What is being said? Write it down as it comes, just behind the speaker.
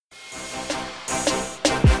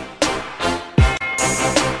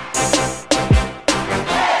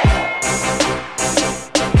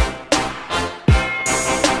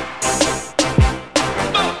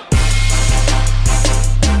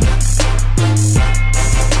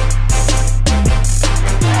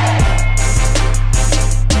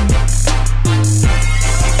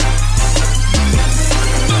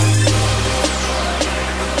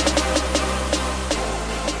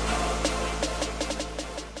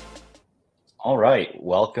All right.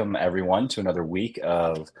 Welcome, everyone, to another week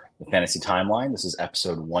of the Fantasy Timeline. This is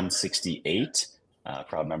episode 168,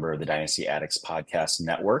 proud member of the Dynasty Addicts Podcast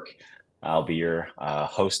Network. I'll be your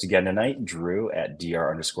host again tonight, Drew at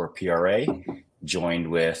dr_pra,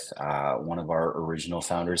 joined with one of our original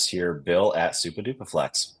founders here, Bill at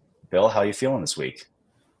Superdupaflex. Bill, how are you feeling this week?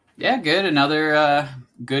 Yeah, good. Another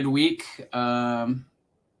good week. Fantasy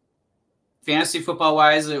football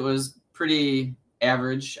wise, it was pretty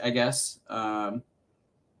average, I guess.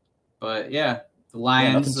 But yeah, the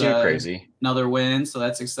Yeah, nothing Lions, too crazy. another win, so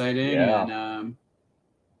that's exciting. Yeah. And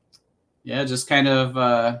yeah, just kind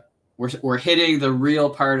of we're hitting the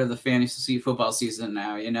real part of the fantasy football season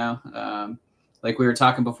now. Like we were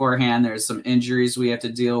talking beforehand, there's some injuries we have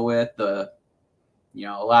to deal with. A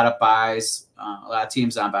lot of buys, a lot of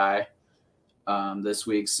teams on buy this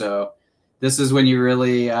week. So this is when you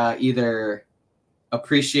really either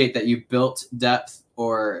appreciate that you built depth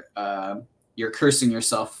or you're cursing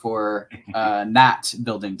yourself for not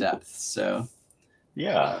building depth. So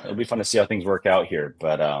Yeah, it'll be fun to see how things work out here.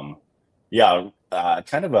 But yeah,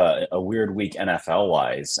 kind of a weird week NFL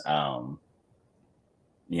wise.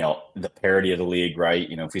 The parity of the league, right?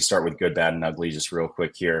 If we start with good, bad, and ugly, just real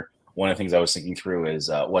quick here. One of the things I was thinking through is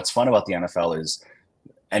what's fun about the NFL is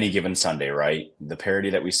any given Sunday, right? The parity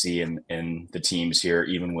that we see in the teams here,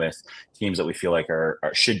 even with teams that we feel like are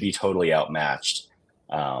should be totally outmatched.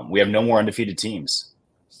 We have no more undefeated teams.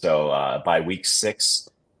 So by week 6,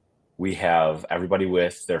 we have everybody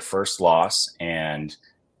with their first loss, and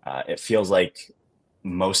it feels like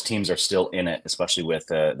most teams are still in it, especially with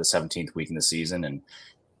the 17th week in the season and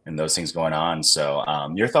those things going on. So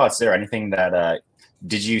your thoughts there? Anything that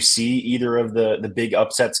did you see either of the big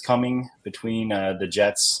upsets coming between the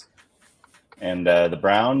Jets and the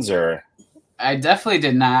Browns, or? I definitely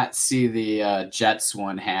did not see the Jets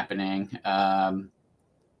one happening.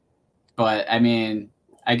 But I mean,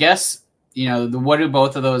 I guess what do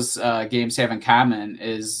both of those games have in common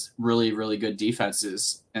is really, really good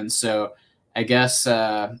defenses. And so I guess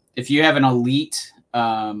if you have an elite,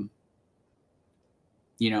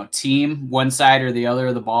 team, one side or the other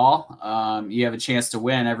of the ball, you have a chance to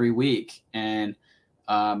win every week. And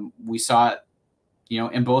we saw it,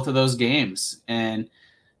 in both of those games. And,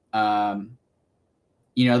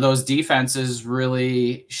 those defenses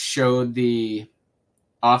really showed the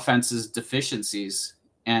offense's deficiencies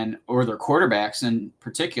or their quarterbacks in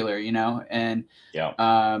particular, and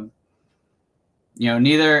Yeah.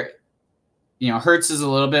 Neither, Hurts is a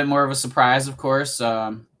little bit more of a surprise, of course,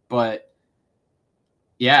 but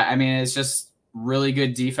yeah, I mean, it's just really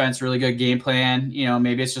good defense, really good game plan.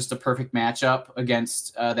 Maybe it's just a perfect matchup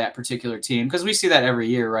against that particular team, because we see that every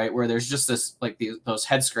year, right? Where there's just this those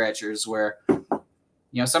head scratchers where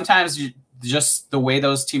sometimes just the way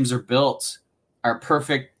those teams are built are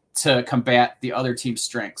perfect to combat the other team's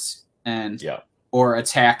strengths or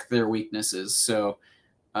attack their weaknesses. So,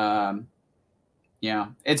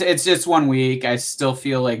 it's just 1 week. I still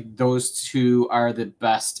feel like those two are the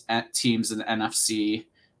best teams in the NFC.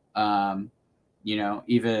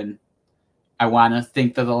 Even I want to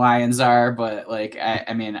think that the Lions are, but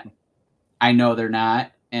I mean, I know they're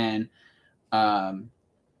not. And, I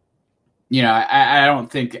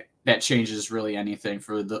don't think that changes really anything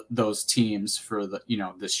for those teams for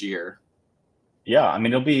this year. Yeah, I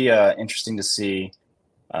mean, it'll be interesting to see.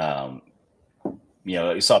 You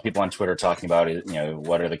saw people on Twitter talking about it.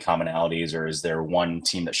 What are the commonalities, or is there one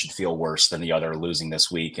team that should feel worse than the other losing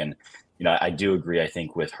this week? And I do agree. I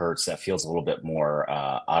think with Hurts, that feels a little bit more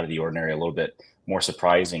out of the ordinary, a little bit more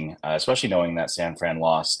surprising, especially knowing that San Fran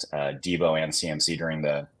lost Debo and CMC during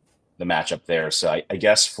the matchup there. So I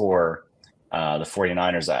guess for the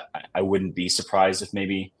 49ers, I wouldn't be surprised if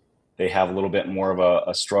maybe they have a little bit more of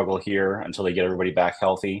a struggle here until they get everybody back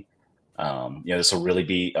healthy. This will really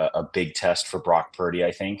be a big test for Brock Purdy,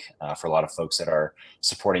 I think, for a lot of folks that are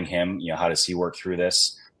supporting him. How does he work through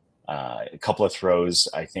this? A couple of throws,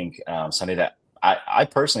 I think, Sunday that I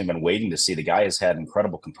personally have been waiting to see. The guy has had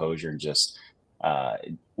incredible composure and just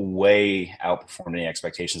way outperformed any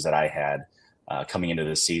expectations that I had coming into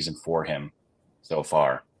this season for him so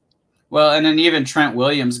far. Well, and then even Trent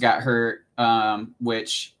Williams got hurt,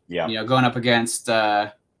 which, going up against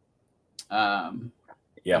Myles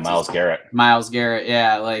Garrett. Myles Garrett,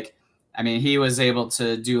 yeah. I mean, he was able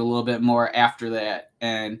to do a little bit more after that.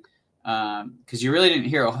 And because you really didn't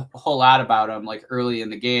hear a whole lot about him early in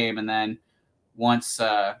the game. And then once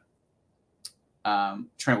Trent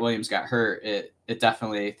Williams got hurt, it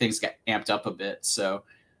definitely, things got amped up a bit. So,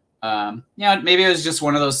 maybe it was just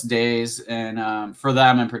one of those days. And for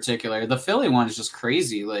them in particular, the Philly one is just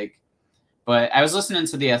crazy. But I was listening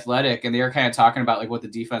to The Athletic, and they were kind of talking about like what the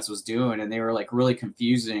defense was doing, and they were like really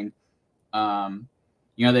confusing. They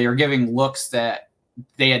were giving looks that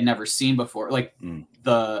they had never seen before, like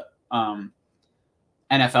the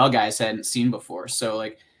NFL guys hadn't seen before. So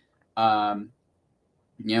like,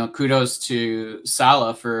 kudos to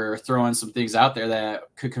Saleh for throwing some things out there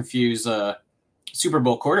that could confuse a Super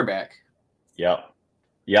Bowl quarterback.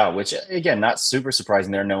 Yeah, which again, not super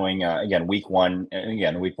surprising there, knowing again week one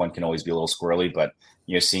can always be a little squirrely, but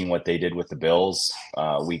seeing what they did with the Bills,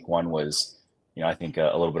 week one was I think a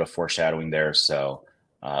little bit of foreshadowing there. So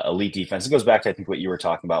elite defense. It goes back to I think what you were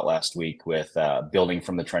talking about last week with building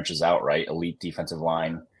from the trenches out, right? Elite defensive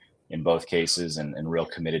line in both cases, and real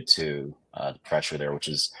committed to the pressure there, which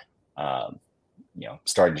is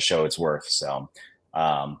starting to show its worth. So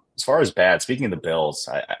as far as bad, speaking of the Bills,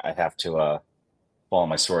 I have to fall on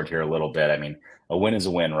my sword here a little bit. I mean, a win is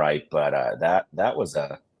a win, right? But that was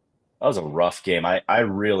a rough game. I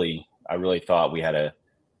really thought we were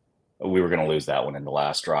going to lose that one in the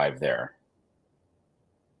last drive there.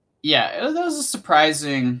 Yeah, that was a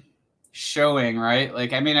surprising showing, right?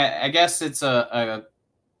 Like, I mean, I guess it's a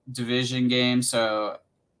division game, so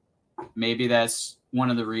maybe that's one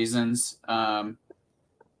of the reasons. But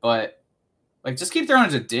like, just keep throwing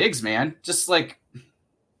it to Diggs, man. Just like,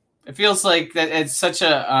 it feels like that it's such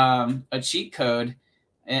a cheat code,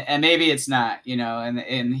 and maybe it's not,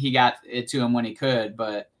 and he got it to him when he could,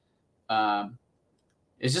 but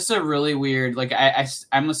it's just a really weird. Like,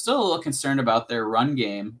 I'm still a little concerned about their run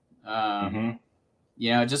game. It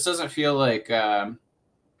just doesn't feel like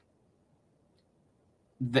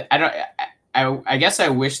I guess I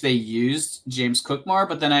wish they used James Cook more,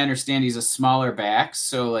 but then I understand he's a smaller back,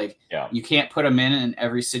 so like you can't put him in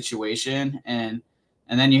every situation, and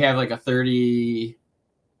then you have like a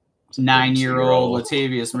 39-year-old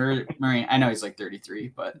Latavius Murray. I know he's like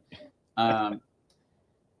 33, but I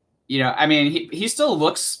mean he still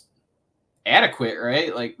looks adequate,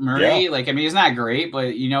 right? Like Murray, like I mean he's not great,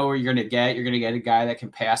 but you know what you're gonna get. You're gonna get a guy that can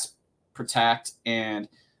pass, protect, and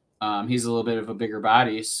he's a little bit of a bigger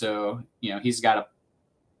body, so he's got to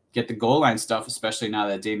get the goal line stuff, especially now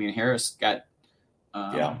that Damian Harris got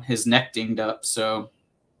his neck dinged up. So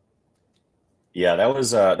yeah, that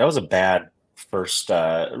was a bad first,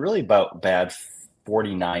 really about bad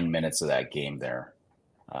 49 minutes of that game there.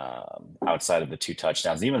 Outside of the 2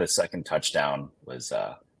 touchdowns, even the second touchdown was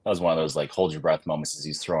that was one of those like hold your breath moments as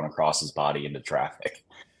he's thrown across his body into traffic,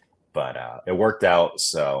 but it worked out.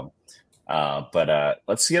 So. But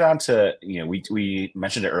let's get on to, we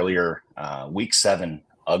mentioned it earlier, week 7,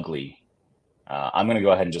 ugly. I'm going to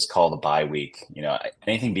go ahead and just call the bye week.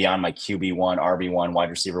 Anything beyond my QB1, RB1, wide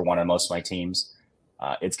receiver 1 on most of my teams,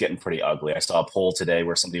 it's getting pretty ugly. I saw a poll today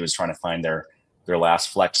where somebody was trying to find their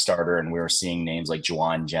last flex starter, and we were seeing names like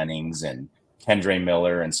Juwan Jennings and Kendre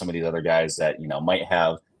Miller and some of these other guys that, might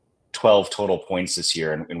have 12 total points this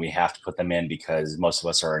year, and we have to put them in because most of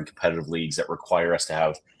us are in competitive leagues that require us to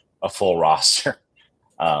have a full roster.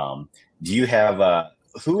 Do you have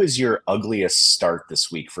who is your ugliest start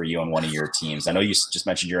this week for you on one of your teams? I know you just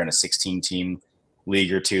mentioned you're in a 16-team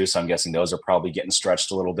league or two, so I'm guessing those are probably getting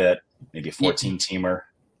stretched a little bit, maybe a 14-teamer.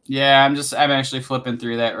 Yeah, I'm actually flipping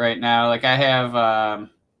through that right now. Like I have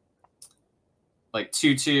like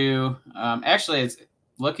Tutu. Actually, it's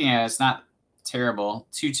looking at it's not terrible.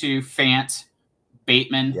 Tutu, Fant,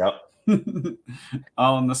 Bateman. Yep.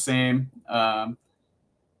 All in the same.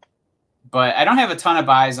 But I don't have a ton of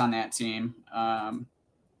buys on that team.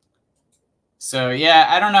 So, yeah,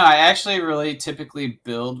 I don't know. I actually really typically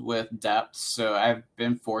build with depth. So I've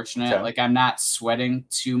been fortunate. Okay. Like I'm not sweating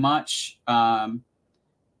too much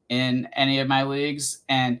in any of my leagues.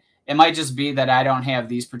 And it might just be that I don't have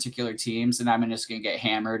these particular teams and I'm just going to get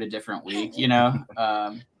hammered a different week,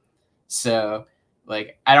 So,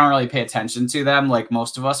 like, I don't really pay attention to them like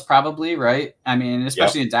most of us probably, right? I mean,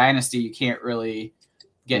 especially in Dynasty, you can't really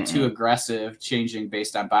get too aggressive changing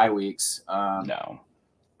based on bye weeks. No.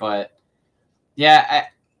 But, yeah,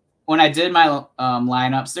 when I did my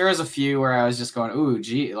lineups, there was a few where I was just going, ooh,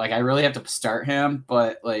 gee, like, I really have to start him.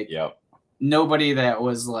 But, like, nobody that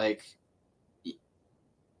was, like,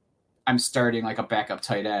 I'm starting, like, a backup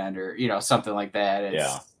tight end or, something like that.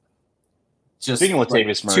 It's just speaking with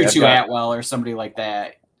Latavius Murray, Tutu Atwell or somebody like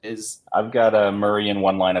that. I've got Murray in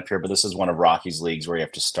one lineup here, but this is one of Rocky's leagues where you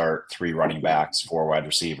have to start 3 running backs, 4 wide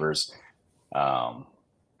receivers. But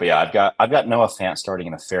yeah, I've got Noah Fant starting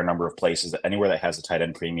in a fair number of places. Anywhere that has a tight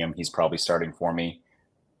end premium, he's probably starting for me.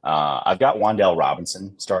 I've got Wan'Dale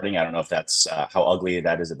Robinson starting. I don't know if that's how ugly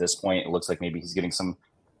that is at this point. It looks like maybe he's getting some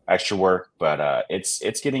extra work, but it's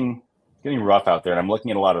getting rough out there. And I'm looking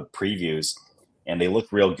at a lot of previews. and they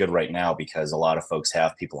look real good right now because a lot of folks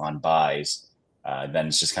have people on buys. Then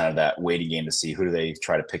it's just kind of that waiting game to see who do they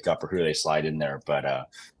try to pick up or who do they slide in there. But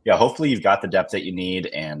yeah, hopefully you've got the depth that you need,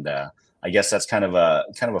 and I guess that's kind of a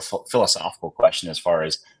philosophical question as far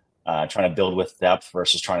as trying to build with depth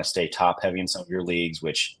versus trying to stay top heavy in some of your leagues,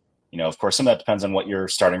 which, of course, some of that depends on what your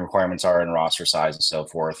starting requirements are and roster size and so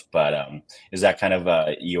forth. But is that kind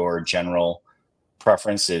of your general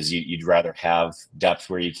preference, is you'd rather have depth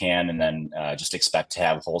where you can and then just expect to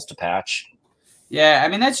have holes to patch? Yeah, I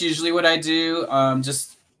mean, that's usually what I do,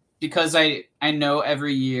 just because I know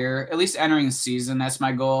every year, at least entering the season, that's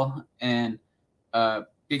my goal. And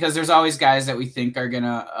because there's always guys that we think are going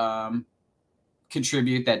to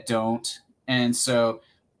contribute that don't. And so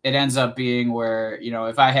it ends up being where,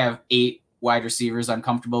 if I have 8 wide receivers I'm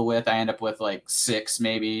comfortable with, I end up with like 6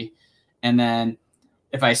 maybe. And then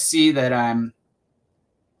if I see that I'm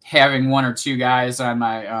having 1 or 2 guys on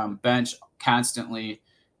my bench constantly,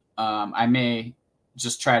 I may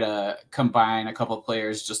just try to combine a couple of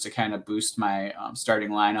players just to kind of boost my starting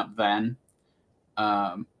lineup then.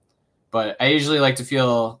 But I usually like to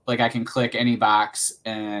feel like I can click any box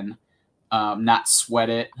and not sweat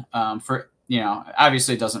it.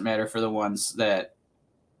 Obviously it doesn't matter for the ones that,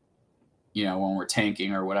 when we're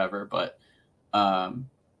tanking or whatever, but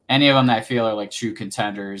any of them that I feel are like true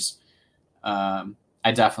contenders,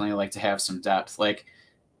 I definitely like to have some depth. Like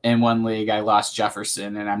in one league, I lost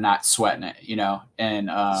Jefferson and I'm not sweating it, and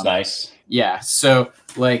It's nice. yeah. So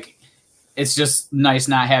like, it's just nice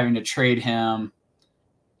not having to trade him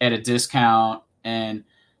at a discount, and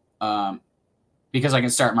because I can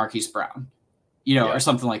start Marquise Brown, or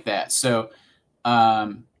something like that. So,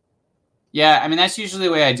 yeah, I mean, that's usually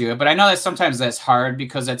the way I do it, but I know that sometimes that's hard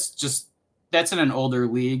because that's in an older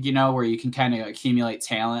league, where you can kind of accumulate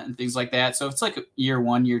talent and things like that. So if it's like year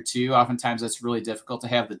 1, year 2, oftentimes it's really difficult to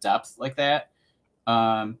have the depth like that.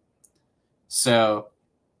 So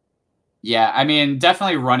yeah, I mean,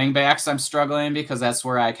 definitely running backs I'm struggling because that's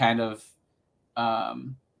where I kind of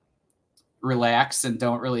relax and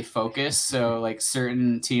don't really focus. So like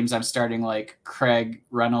certain teams I'm starting like Craig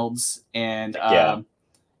Reynolds and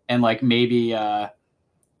like maybe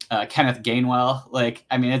Kenneth Gainwell. Like,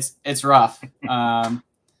 I mean, it's rough.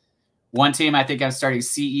 One team I think I'm starting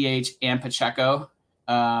CEH and Pacheco.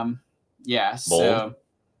 Yeah, so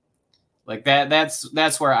like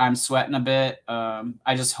that's where I'm sweating a bit.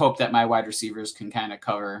 I just hope that my wide receivers can kind of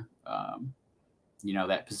cover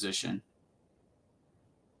that position.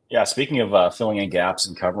 Yeah, speaking of filling in gaps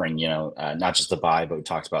and covering, not just the bye, but we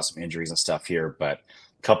talked about some injuries and stuff here. But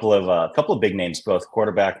a couple of big names, both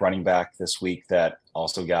quarterback, running back this week, that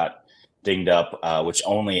also got dinged up, which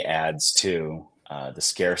only adds to the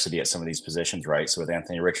scarcity at some of these positions, right? So with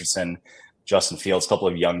Anthony Richardson, Justin Fields, a couple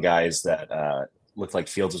of young guys that looked like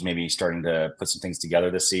Fields was maybe starting to put some things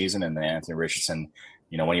together this season, and then Anthony Richardson,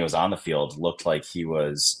 when he was on the field, looked like he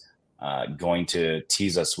was going to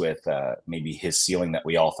tease us with maybe his ceiling that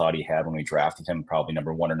we all thought he had when we drafted him, probably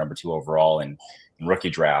number 1 or number 2 overall in rookie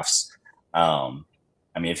drafts.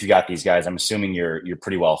 I mean, if you got these guys, I'm assuming you're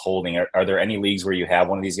pretty well holding. Are there any leagues where you have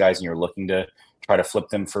one of these guys and you're looking to try to flip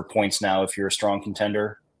them for points now if you're a strong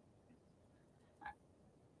contender?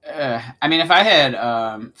 I mean, if I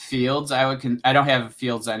had Fields, I don't have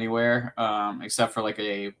Fields anywhere except for like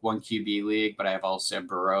a 1 QB league, but I have also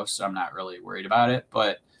Burrow, so I'm not really worried about it.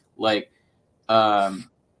 But like, I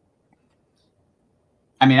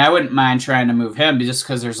mean, I wouldn't mind trying to move him just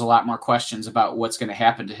because there's a lot more questions about what's going to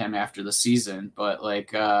happen to him after the season. But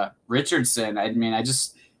like Richardson, I mean,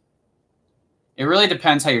 it really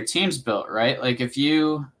depends how your team's built, right? Like if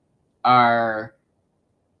you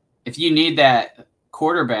need that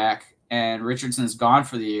quarterback and Richardson's gone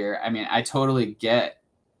for the year, I mean, I totally get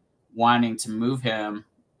wanting to move him.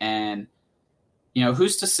 And,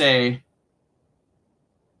 who's to say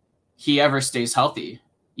he ever stays healthy,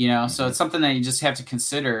 So it's something that you just have to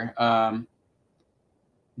consider.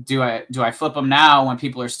 Do I flip him now when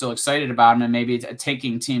people are still excited about him, and maybe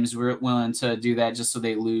taking teams were willing to do that just so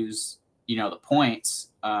they lose, the points?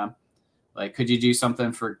 Like, could you do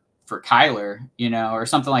something for Kyler, or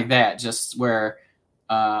something like that, just where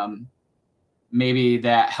maybe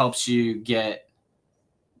that helps each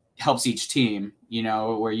team,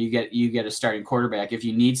 where you get a starting quarterback if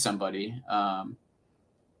you need somebody.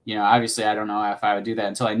 Obviously I don't know if I would do that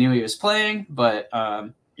until I knew he was playing, but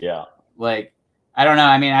yeah, like, I don't know.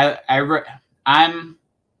 I mean, I'm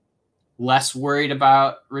less worried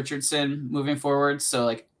about Richardson moving forward. So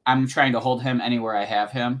like, I'm trying to hold him anywhere I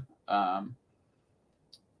have him.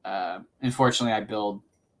 Unfortunately, I build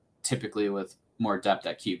typically with more depth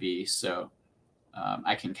at QB, so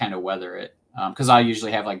I can kind of weather it because I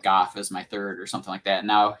usually have like Goff as my third or something like that.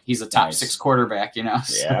 Now he's a top 6 quarterback, you know.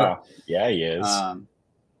 Yeah, yeah, he is.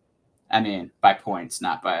 I mean, by points,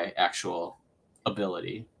 not by actual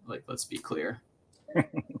ability. Like, let's be clear.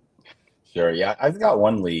 Sure. Yeah, I've got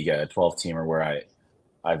one league, a 12-teamer, where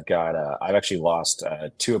I've actually lost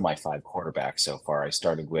 2 of my 5 quarterbacks so far. I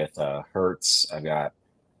started with Hurts. I've got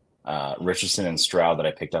Richardson and Stroud that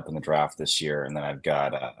I picked up in the draft this year, and then I've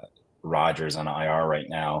got Rodgers on IR right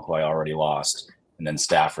now, who I already lost, and then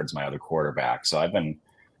Stafford's my other quarterback. So I've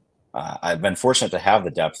been fortunate to have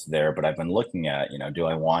the depth there, but I've been looking at, do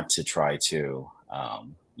I want to try to,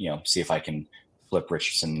 see if I can flip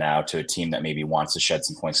Richardson now to a team that maybe wants to shed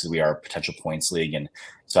some points, because we are a potential points league. And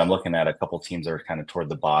so I'm looking at a couple teams that are kind of toward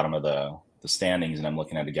the bottom of the standings, and I'm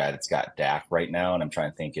looking at a guy that's got Dak right now, and I'm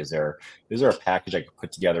trying to think, is there a package I could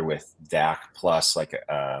put together with Dak plus like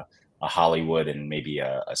a Hollywood and maybe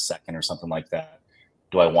a second or something like that?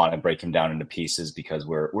 Do I want to break him down into pieces, because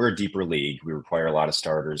we're a deeper league, we require a lot of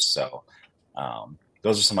starters? So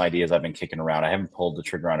those are some ideas I've been kicking around. I haven't pulled the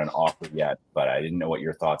trigger on an offer yet, but I didn't know what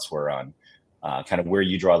your thoughts were on kind of where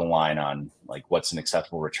you draw the line on like what's an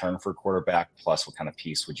acceptable return for a quarterback, plus what kind of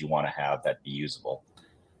piece would you want to have that'd be usable.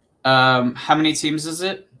 How many teams is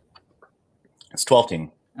it? It's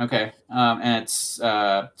 12-team. Okay. And it's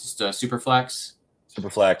just a super flex,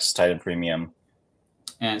 tight end premium,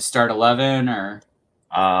 and start 11 or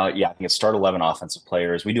yeah, I think it's start 11 offensive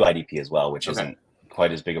players. We do IDP as well, which isn't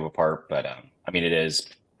quite as big of a part, but I mean it is,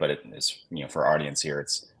 but it is, for our audience here,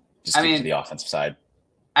 it's just to the offensive side.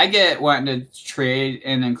 I get wanting to trade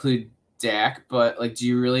and include Dak, but like, do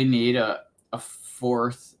you really need a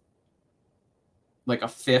fourth, like a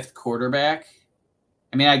fifth quarterback?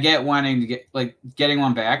 I mean, I get wanting to get like getting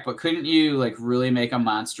one back, but couldn't you like really make a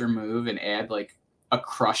monster move and add like a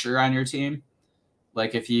crusher on your team?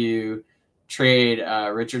 Like if you trade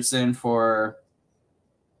Richardson for,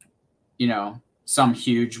 some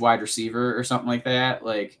huge wide receiver or something like that,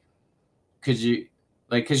 like, could you,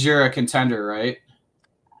 like, because you're a contender, right?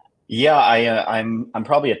 Yeah, I'm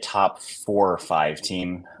probably a top 4 or 5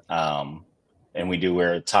 team, and we do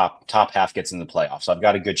where top half gets in the playoffs. So I've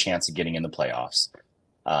got a good chance of getting in the playoffs.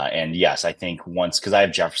 And yes, I think because I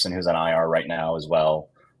have Jefferson, who's on IR right now as well.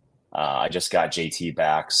 I just got JT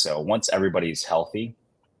back, so once everybody's healthy,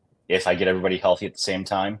 if I get everybody healthy at the same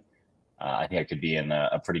time, I think I could be in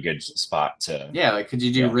a pretty good spot to. Yeah, like could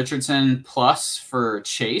you do Richardson plus for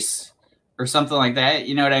Chase or something like that?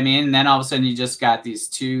 You know what I mean? And then all of a sudden you just got these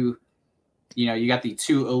 2. You got the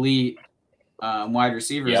 2 elite wide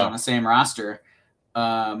receivers on the same roster,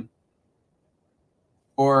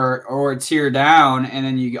 or tier down, and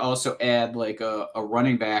then you also add like a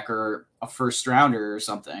running back or a first rounder or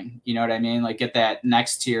something. You know what I mean? Like get that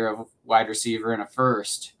next tier of wide receiver and a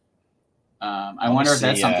first. I wonder if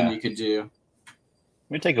that's something you could do.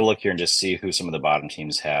 Let me take a look here and just see who some of the bottom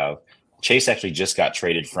teams have. Chase actually just got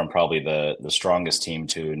traded from probably the strongest team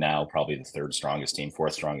to now probably the 3rd strongest team,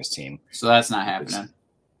 4th strongest team. So that's not happening.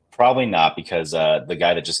 Probably not, because the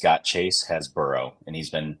guy that just got Chase has Burrow, and he's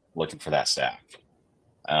been looking for that stack.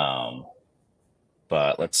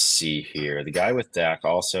 But let's see here. The guy with Dak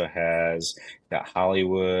also has got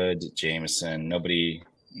Hollywood, Jameson. Nobody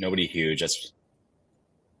huge. That's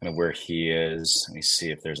kind of where he is. Let me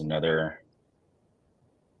see if there's another.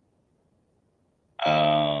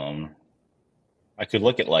 I could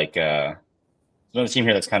look at like another team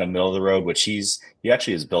here that's kind of middle of the road, which he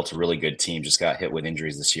actually has built a really good team. Just got hit with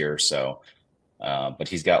injuries this year, so but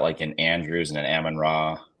he's got like an Andrews and an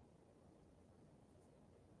Amon-Ra.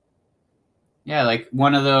 Yeah, like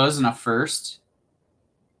one of those and a first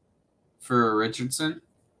for Richardson.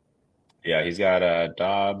 Yeah, he's got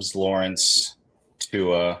Dobbs, Lawrence,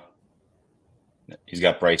 Tua. He's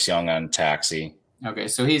got Bryce Young on taxi. Okay,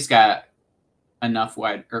 so he's got enough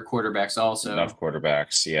quarterbacks also. Enough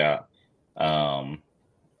quarterbacks, yeah.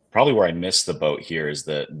 Probably where I missed the boat here is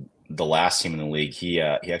the last team in the league. He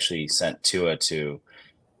actually sent Tua to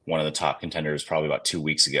one of the top contenders probably about 2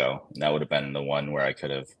 weeks ago, and that would have been the one where I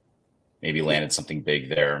could have maybe landed something big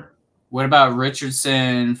there. What about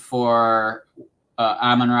Richardson for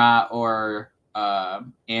Amon-Ra or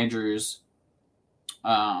Andrews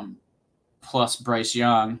plus Bryce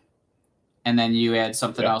Young, and then you add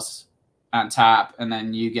something else on top, and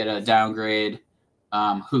then you get a downgrade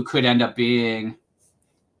who could end up being,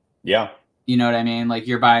 you know what I mean? Like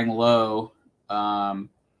you're buying low, and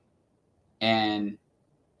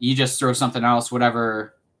you just throw something else,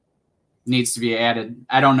 whatever needs to be added.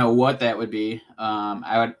 I don't know what that would be.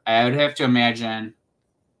 I would have to imagine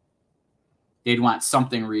they'd want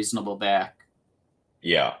something reasonable back.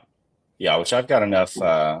 Yeah, which I've got enough,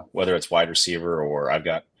 whether it's wide receiver or I've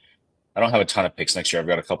got I don't have a ton of picks next year. I've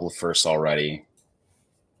got a couple of firsts already.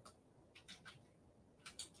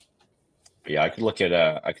 But yeah, I've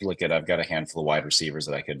got a handful of wide receivers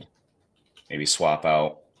that I could maybe swap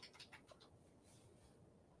out.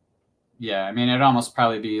 Yeah, I mean, it'd almost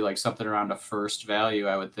probably be like something around a first value,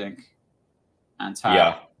 I would think, on top.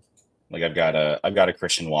 Yeah. Like I've got a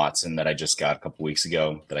Christian Watson that I just got a couple weeks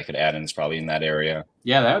ago that I could add in. It's probably in that area.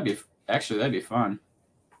 Yeah, that'd be fun.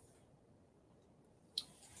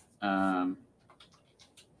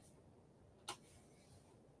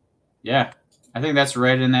 Yeah, I think that's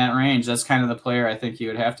right in that range. That's kind of the player I think you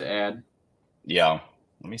would have to add. Yeah.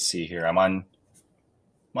 Let me see here. I'm on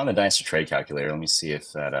the Dynasty Trade Calculator. Let me see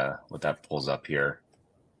if that what that pulls up here.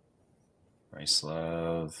 Bryce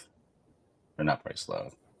Love. Or not Bryce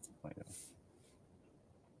Love.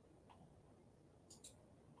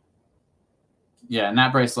 Yeah,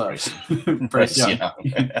 not Bryce Love. Bryce Young.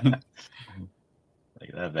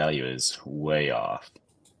 Like that value is way off.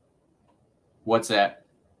 What's that?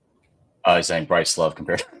 He's saying Bryce Love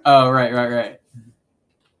compared to. Oh, right.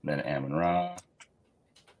 Then Amon-Ra.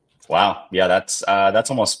 Wow. Yeah, that's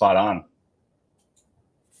almost spot on.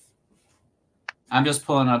 I'm just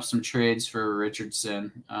pulling up some trades for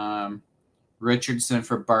Richardson. Richardson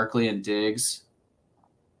for Barkley and Diggs.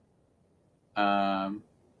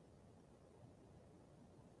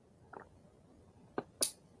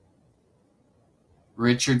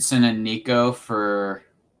 Richardson and Nico for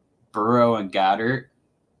Burrow and Goddard.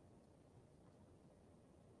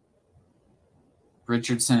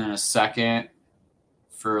 Richardson in a second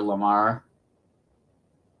for Lamar.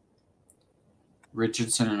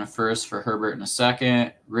 Richardson in a first for Herbert in a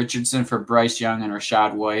second. Richardson for Bryce Young and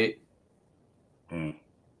Rachaad White. Yeah,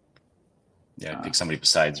 I'd pick somebody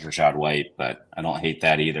besides Rachaad White, but I don't hate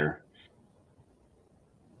that either.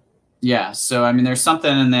 Yeah, so I mean, there's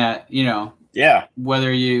something in that, you know. Yeah.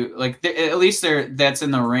 Whether you like, at least that's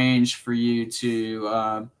in the range for you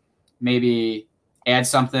to maybe add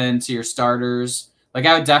something to your starters. Like,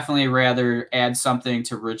 I would definitely rather add something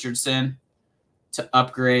to Richardson to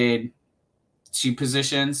upgrade 2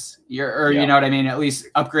 positions. You know what I mean? At least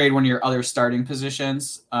upgrade one of your other starting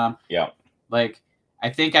positions. Like, I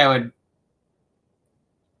think I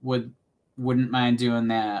wouldn't mind doing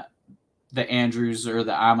that, the Andrews or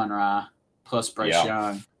the Amon-Ra plus Bryce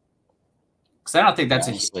Young. Because I don't think that's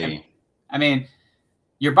I mean,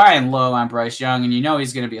 you're buying low on Bryce Young, and you know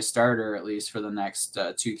he's going to be a starter at least for the next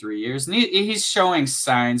 2-3 years. And he's showing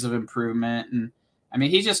signs of improvement. And, I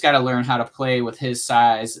mean, he's just got to learn how to play with his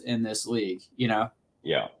size in this league, you know?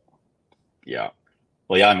 Yeah.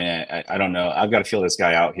 Well, yeah, I mean, I don't know. I've got to feel this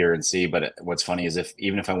guy out here and see. But what's funny is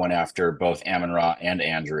even if I went after both Amon-Ra and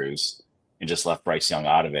Andrews and just left Bryce Young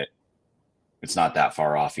out of it, it's not that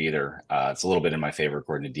far off either. It's a little bit in my favor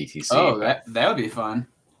according to DTC. Oh, that would be fun.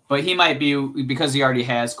 But he might be, because he already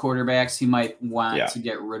has quarterbacks, he might want to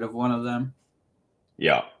get rid of one of them.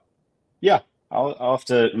 Yeah. I'll have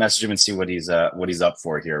to message him and see what he's up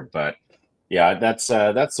for here. But yeah, that's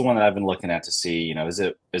the one that I've been looking at to see. You know, is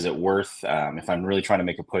it worth if I'm really trying to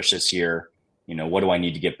make a push this year? You know, what do I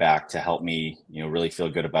need to get back to help me? You know, really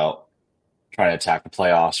feel good about trying to attack the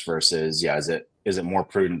playoffs versus is it more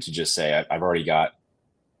prudent to just say I've already got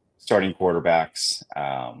starting quarterbacks?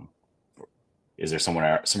 Is there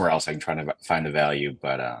somewhere else I can try to find the value?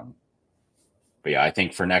 But yeah, I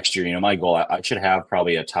think for next year, you know, my goal, I should have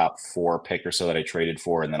probably a top 4 pick or so that I traded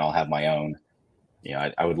for, and then I'll have my own. You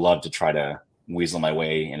know, I would love to try to weasel my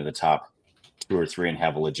way into the top 2 or 3 and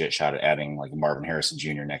have a legit shot at adding like Marvin Harrison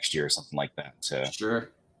Jr. next year or something like that to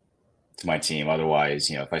my team.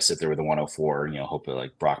 Otherwise, you know, if I sit there with a 104, you know, hopefully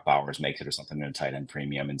like Brock Bowers makes it or something in a tight end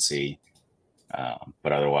premium and see.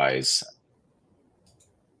 But otherwise,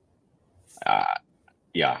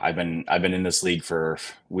 yeah, I've been in this league for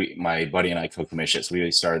my buddy and I co-commissioned. So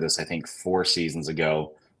we started this, I think, 4 seasons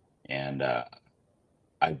ago, and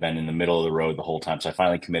I've been in the middle of the road the whole time. So I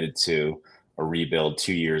finally committed to a rebuild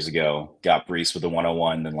 2 years ago. Got Brees with the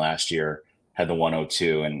 101, then last year had the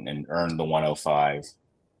 102 and earned the 105.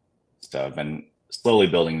 So I've been slowly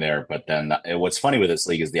building there. But then what's funny with this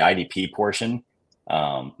league is the IDP portion.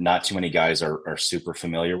 Not too many guys are super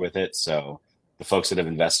familiar with it. So the folks that have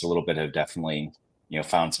invested a little bit have definitely, you know,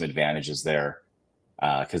 found some advantages there.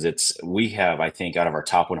 Because we have, I think, out of our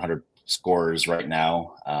top 100 scorers right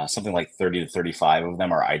now, something like 30 to 35 of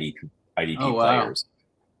them are IDP players.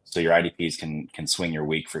 So your IDPs can swing your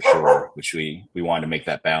week for sure, which we wanted to make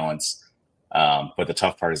that balance. But the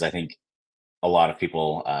tough part is I think a lot of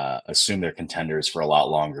people assume they're contenders for a lot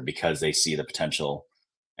longer because they see the potential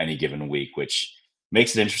any given week, which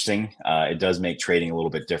makes it interesting. It does make trading a little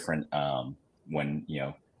bit different when, you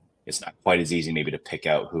know, it's not quite as easy maybe to pick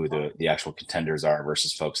out who the actual contenders are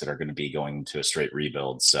versus folks that are going to be going to a straight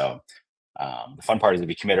rebuild. So the fun part is if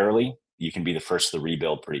you commit early, you can be the first to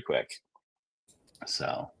rebuild pretty quick.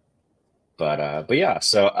 So, but yeah.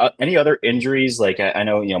 So any other injuries? Like I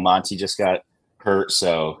know Monty just got hurt,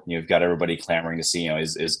 so you've got everybody clamoring to see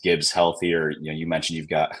is Gibbs healthy, or you mentioned you've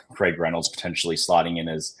got Craig Reynolds potentially slotting in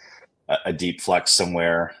as a deep flex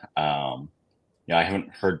somewhere. I haven't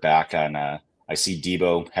heard back on. I see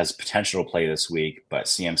Debo has potential to play this week, but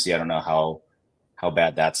CMC, I don't know how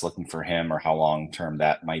bad that's looking for him or how long term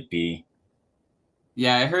that might be.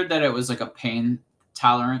 Yeah, I heard that it was like a pain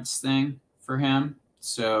tolerance thing for him.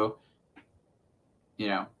 So,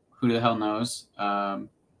 who the hell knows?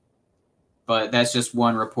 But that's just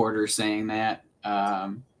one reporter saying that.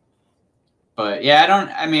 But yeah,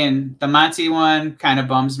 the Monty one kind of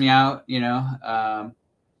bums me out,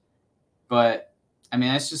 but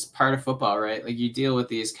that's just part of football, right? Like you deal with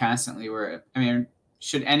these constantly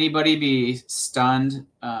should anybody be stunned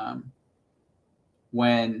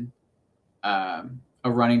when a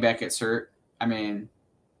running back gets hurt?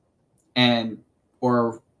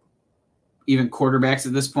 Or even quarterbacks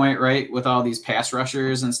at this point, right? With all these pass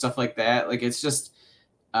rushers and stuff like that. Like it's just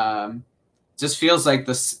feels like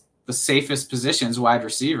the safest position's wide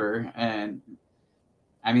receiver. And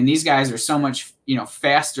these guys are so much,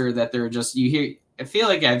 faster that they're just, I feel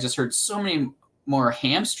like I've just heard so many more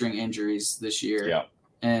hamstring injuries this year. Yeah.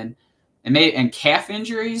 And calf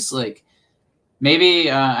injuries, like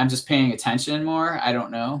maybe I'm just paying attention more. I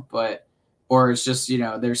don't know, or it's just,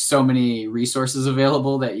 there's so many resources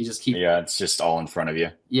available that you just keep. Yeah, it's just all in front of you.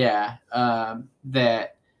 Yeah.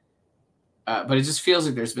 But it just feels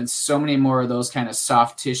like there's been so many more of those kind of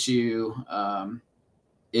soft tissue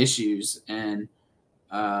issues. And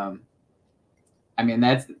none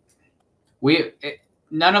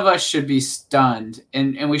of us should be stunned,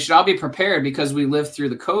 and we should all be prepared because we lived through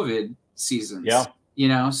the COVID seasons.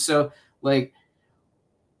 Yeah. So like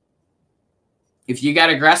if you got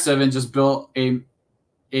aggressive and just built a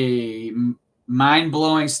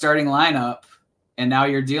mind-blowing starting lineup and now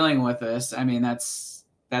you're dealing with this,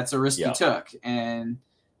 that's a risk you took. And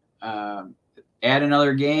add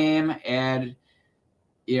another game, add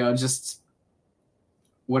just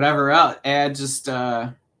whatever else, add just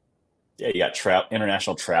you got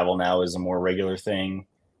international travel now is a more regular thing.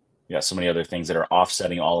 You got so many other things that are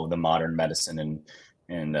offsetting all of the modern medicine and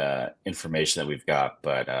information that we've got.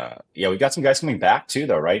 But we've got some guys coming back too,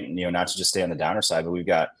 though, right? Not to just stay on the downer side, but we've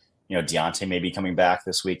got Deontay maybe coming back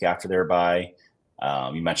this week after their bye.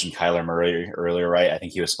 You mentioned Kyler Murray earlier, right? I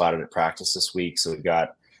think he was spotted at practice this week, so we've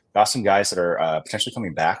got some guys that are potentially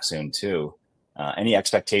coming back soon too. Any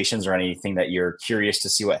expectations or anything that you're curious to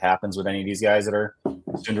see what happens with any of these guys that are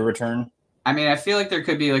soon to return? I feel like there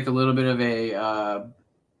could be like a little bit of a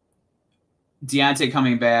Deontay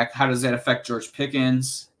coming back. How does that affect George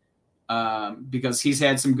Pickens? Because he's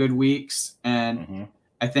had some good weeks, and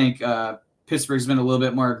I think Pittsburgh's been a little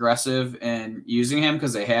bit more aggressive in using him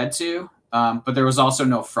because they had to. But there was also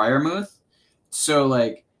no Freiermuth. So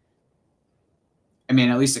like, at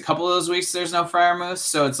least a couple of those weeks there's no Freiermuth.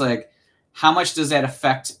 So it's like, how much does that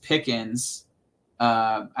affect Pickens?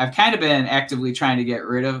 I've kind of been actively trying to get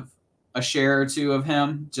rid of a share or two of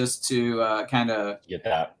him just to kind of get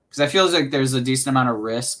that. Because I feel like there's a decent amount of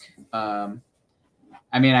risk.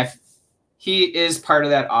 He is part of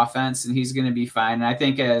that offense, and he's going to be fine. And I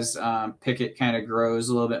think as Pickett kind of grows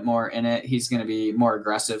a little bit more in it, he's going to be more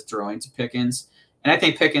aggressive throwing to Pickens. And I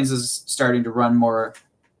think Pickens is starting to run more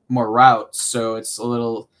routes, so it's a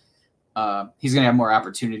little he's going to have more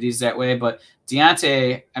opportunities that way. But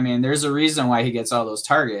Deontay, there's a reason why he gets all those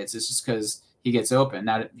targets. It's just because he gets open.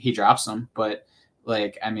 Not he drops them, but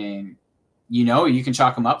you can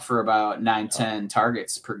chalk him up for about 9-10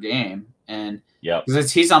 targets per game. And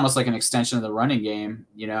because he's almost like an extension of the running game,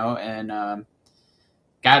 and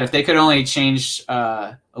God, if they could only change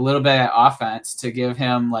a little bit of offense to give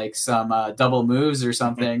him like some double moves or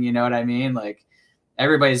something, you know what I mean? Like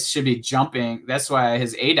everybody should be jumping. That's why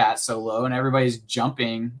his ADOT's so low, and everybody's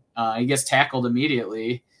jumping. He gets tackled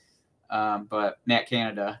immediately, but Matt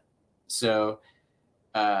Canada. So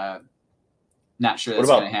not sure that's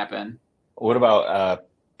going to happen. What about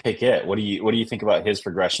Pickett? What do you think about his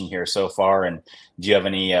progression here so far? And do you have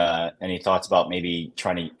any thoughts about maybe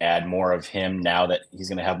trying to add more of him now that he's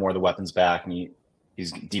going to have more of the weapons back and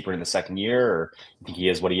he's deeper in the second year, or you think he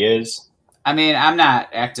is what he is? I'm not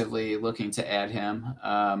actively looking to add him.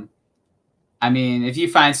 If you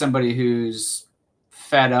find somebody who's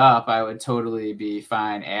fed up, I would totally be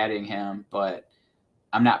fine adding him, but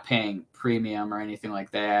I'm not paying premium or anything like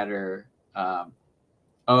that, or I'm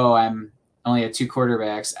only had 2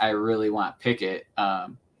 quarterbacks, I really want Pickett.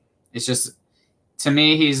 It's just, to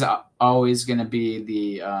me, he's always going to be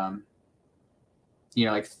the,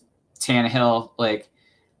 like Tannehill, like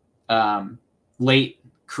late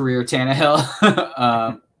career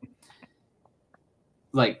Tannehill,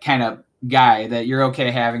 like kind of guy that you're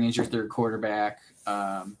okay having as your third quarterback.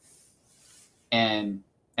 And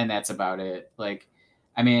that's about it. Like,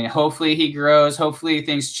 I mean, hopefully he grows. Hopefully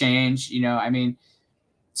things change. I mean,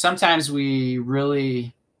 sometimes we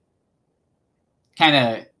really kind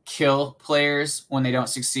of kill players when they don't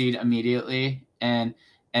succeed immediately. And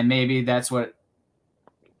maybe that's what,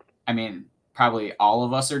 I mean, probably all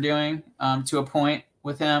of us are doing to a point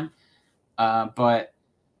with him. But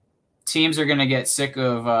teams are going to get sick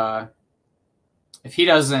of if he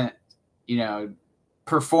doesn't,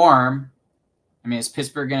 perform. I mean, is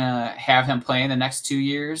Pittsburgh going to have him play in the next 2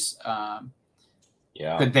 years?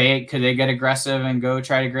 Yeah. Could they get aggressive and go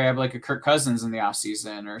try to grab like a Kirk Cousins in the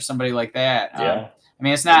offseason or somebody like that? Yeah. I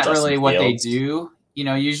mean, it's not really what they do.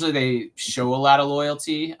 Usually they show a lot of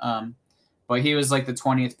loyalty. But he was like the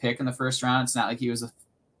 20th pick in the first round. It's not like he was a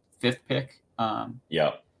 5th pick.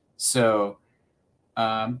 Yeah. So,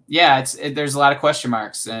 there's a lot of question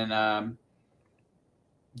marks. And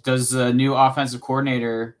does the new offensive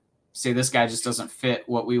coordinator say this guy just doesn't fit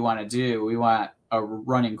what we want to do? We want a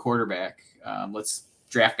running quarterback. Let's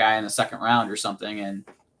draft guy in the 2nd round or something and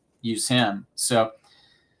use him. So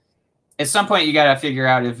at some point you got to figure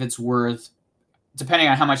out if it's worth, depending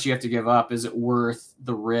on how much you have to give up, is it worth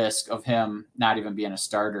the risk of him not even being a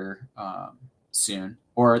starter soon?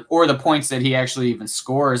 Or the points that he actually even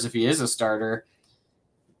scores if he is a starter,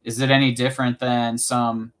 is it any different than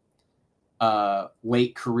some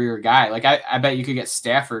late career guy? Like I bet you could get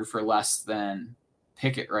Stafford for less than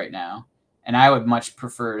Pickett right now. And I would much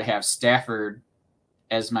prefer to have Stafford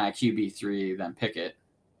as my QB3 than Pickett.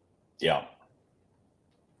 Yeah.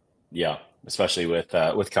 Yeah. Especially with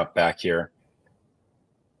Kupp back here.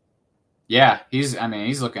 Yeah. He's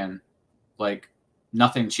looking like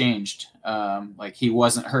nothing changed. Like he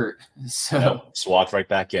wasn't hurt. So nope, just walked right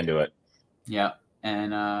back into it. Yeah.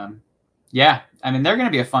 And they're going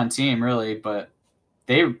to be a fun team really, but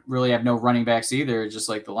they really have no running backs either, just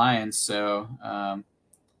like the Lions. So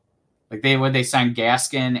they signed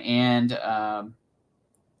Gaskin and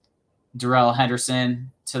Darrell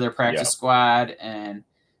Henderson to their practice squad.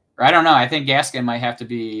 Or I don't know. I think Gaskin might have to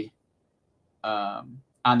be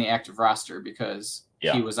on the active roster because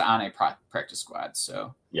he was on a practice squad.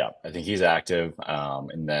 So yeah, I think he's active.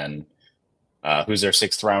 And then who's their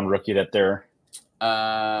 6th round rookie that they're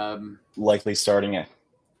likely starting at?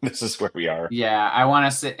 This is where we are. Yeah, I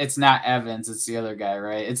want to say it's not Evans. It's the other guy,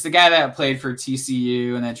 right? It's the guy that played for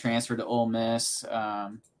TCU and then transferred to Ole Miss.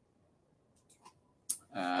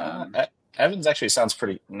 Evans actually sounds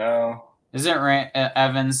pretty. No, isn't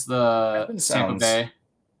Evans the Tampa Bay?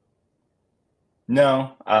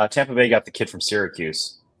 No, Tampa Bay got the kid from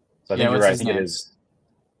Syracuse. So I think you're right. I think it is.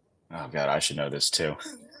 Oh God, I should know this too.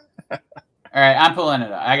 All right, I'm pulling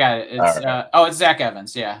it up. I got it. It's right. It's Zach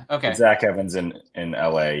Evans. Yeah. Okay. It's Zach Evans in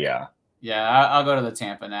LA. Yeah. Yeah, I'll go to the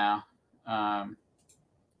Tampa now.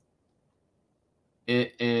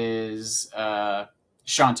 It is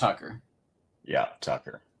Sean Tucker. Yeah,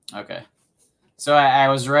 Tucker. Okay. So I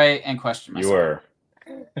was right and questioned myself.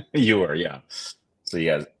 You were, yeah. So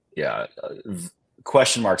yeah.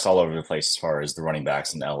 Question marks all over the place as far as the running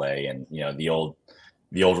backs in LA, and the old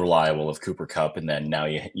reliable of Cooper Kupp, and then now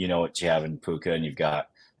you know what you have in Puka, and you've got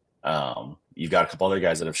a couple other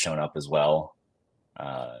guys that have shown up as well.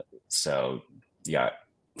 So you got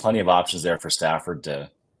plenty of options there for Stafford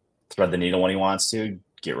to thread the needle when he wants to,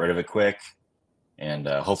 get rid of it quick, and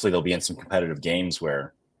hopefully they'll be in some competitive games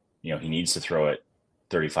where he needs to throw it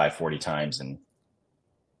 35, 40 times. And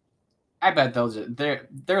I bet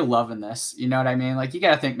they're loving this. You know what I mean? Like you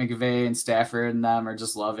got to think McVay and Stafford and them are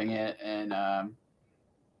just loving it, and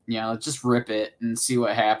just rip it and see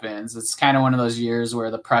what happens. It's kind of one of those years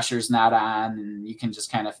where the pressure's not on and you can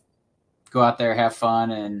just kind of go out there, have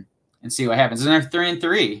fun and see what happens. And they're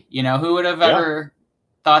 3-3, who would have ever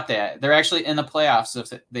thought that? They're actually in the playoffs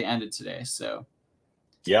if they ended today. So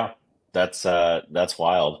yeah, that's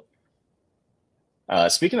wild.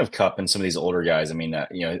 Speaking of Kupp and some of these older guys, I mean,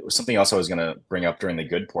 something else I was going to bring up during the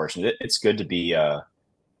good portion. It's good to be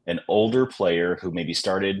an older player who maybe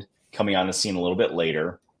started coming on the scene a little bit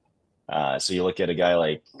later. So you look at a guy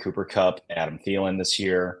like Cooper Kupp, Adam Thielen this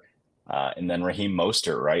year, and then Raheem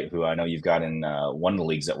Mostert, right, who I know you've got in one of the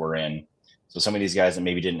leagues that we're in. So some of these guys that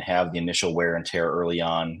maybe didn't have the initial wear and tear early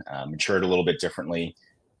on, matured a little bit differently,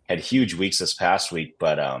 had huge weeks this past week.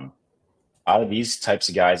 But out of these types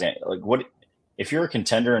of guys, like if you're a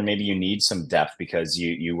contender and maybe you need some depth because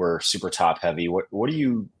you were super top heavy, what are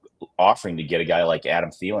you offering to get a guy like Adam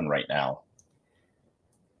Thielen right now?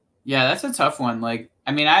 Yeah, that's a tough one. Like,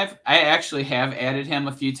 I mean, I actually have added him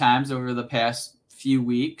a few times over the past few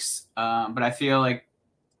weeks, but I feel like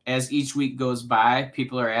as each week goes by,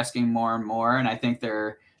 people are asking more and more, and I think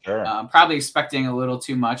they're Sure. probably expecting a little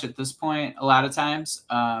too much at this point. A lot of times,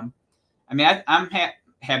 I mean, I'm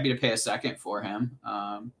happy to pay a second for him.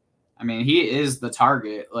 I mean, he is the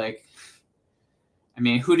target. Like, I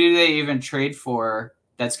mean, who do they even trade for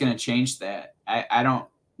that's going to change that? I don't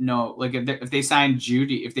know. Like, if they sign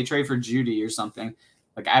Judy, if they trade for Judy or something,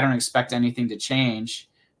 like, I don't expect anything to change.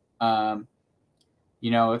 Um,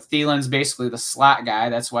 Thielen's basically the slot guy.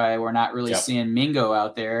 That's why we're not really Yep. seeing Mingo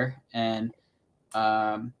out there. And,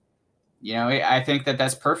 um, I think that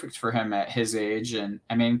that's perfect for him at his age. And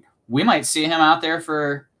I mean, we might see him out there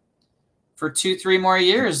for 2-3 more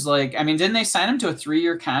years. Like, I mean, didn't they sign him to a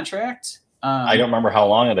 3-year contract? I don't remember how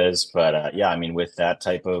long it is, but yeah, I mean, with that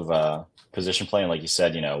type of position playing, like you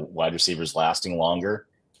said, wide receivers lasting longer.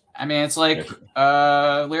 I mean, it's like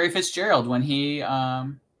Larry Fitzgerald when he,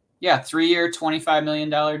 3-year, $25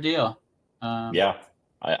 million deal. Yeah,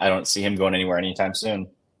 I don't see him going anywhere anytime soon.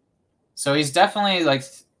 So he's definitely like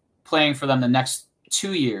playing for them the next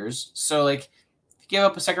 2 years. So like, give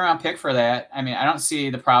up a second round pick for that. I mean, I don't see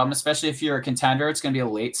the problem, especially if you're a contender. It's going to be a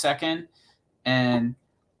late second, and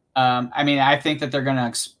I mean, I think that they're going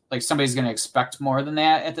to somebody's going to expect more than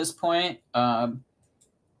that at this point. I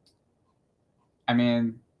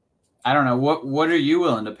mean, I don't know what are you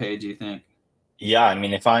willing to pay? Do you think? Yeah, I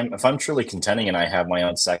mean, if I'm truly contending and I have my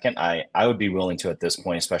own second, I would be willing to at this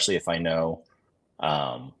point, especially if I know,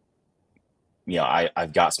 um,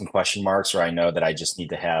 I've got some question marks, or I know that I just need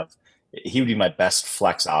to have. He would be my best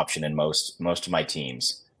flex option in most of my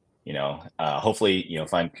teams. Hopefully,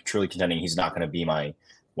 if I'm truly contending, he's not going to be my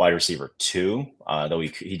wide receiver 2, though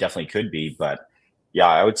he definitely could be. But yeah,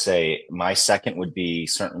 I would say my second would be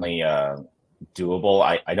certainly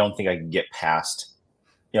doable. I don't think I can get past.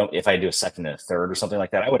 If I do a second and a third or something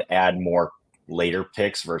like that, I would add more later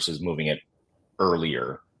picks versus moving it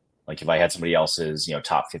earlier. Like if I had somebody else's,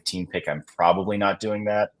 top 15 pick, I'm probably not doing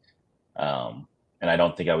that. And I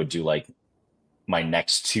don't think I would do like my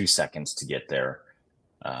next 2 seconds to get there.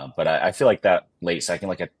 But I feel like that late second,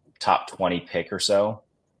 like a top 20 pick or so,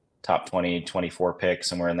 top 20, 24 pick,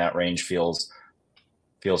 somewhere in that range feels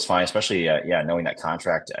fine, especially, knowing that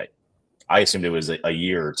contract. I assumed it was a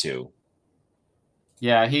year or 2.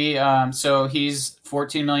 Yeah, so he's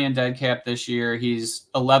 14 million dead cap this year. He's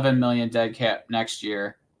 11 million dead cap next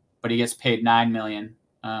year, but he gets paid 9 million.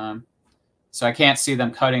 So I can't see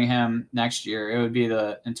them cutting him next year. It would be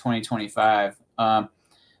in 2025.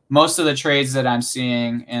 Most of the trades that I'm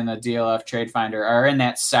seeing in the DLF Trade Finder are in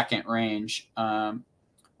that second range, a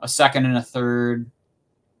second and a third.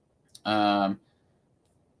 Let's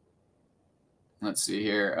see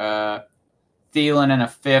here. Thielen and a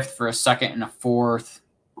fifth for a second and a fourth.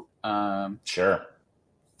 Sure.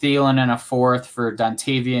 Thielen and a fourth for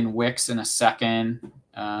Dontavian Wicks in a second.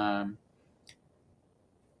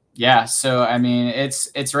 Yeah, so I mean,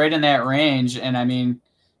 it's right in that range, and I mean,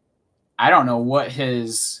 I don't know what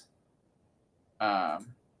his.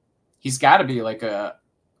 He's got to be like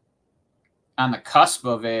on the cusp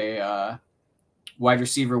of a wide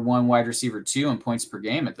receiver 1, wide receiver 2 in points per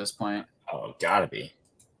game at this point. Oh, gotta be.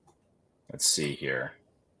 Let's see here.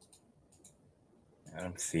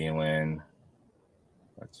 Adam Thielen.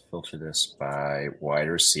 Let's filter this by wide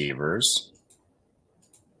receivers.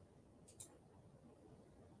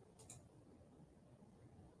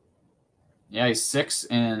 Yeah, he's 6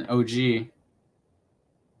 in OG in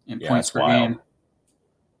points per wild. game.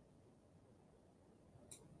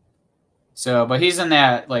 So, but he's in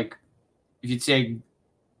that, like, if you take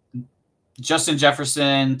Justin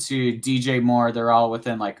Jefferson to DJ Moore, they're all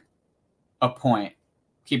within like a point.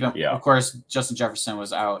 Of course, Justin Jefferson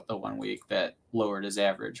was out the 1 week that lowered his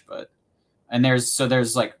average, and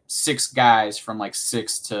there's like 6 guys from like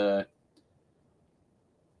 6 to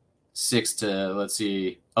let's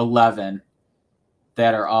see 11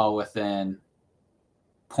 that are all within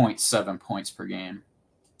 0.7 points per game.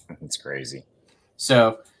 That's crazy.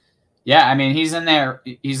 So, yeah, I mean, he's in there.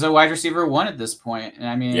 He's a wide receiver 1 at this point, and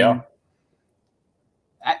I mean,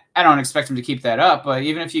 I don't expect him to keep that up, but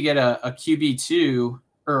even if you get a QB 2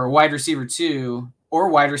 or a wide receiver 2 or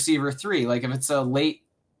wide receiver 3, like if it's a late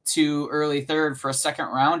 2, early 3rd for a second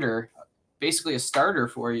rounder, basically a starter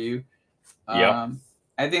for you, I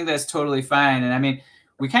think that's totally fine. And I mean,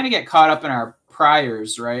 we kind of get caught up in our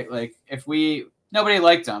priors, right? Like if we nobody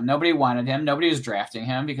liked him. Nobody wanted him. Nobody was drafting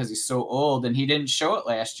him because he's so old, and he didn't show it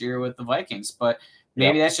last year with the Vikings. But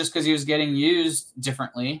maybe Yep. that's just because he was getting used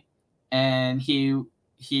differently, and he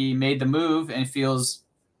made the move and feels,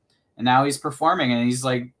 and now he's performing, and he's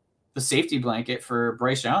like the safety blanket for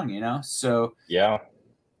Bryce Young, you know? So, Yeah.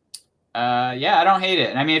 yeah, I don't hate it.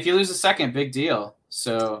 And I mean, if you lose a second, big deal.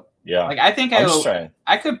 So, Yeah. like, I think I'm just trying.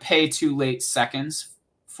 I could pay 2 late seconds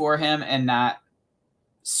for him and not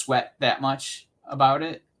sweat that much about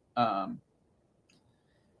it.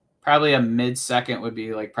 Probably a mid second would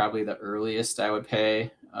be like probably the earliest I would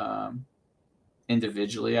pay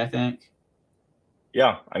individually, I think.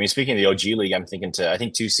 Yeah. I mean, speaking of the OG league, I'm thinking I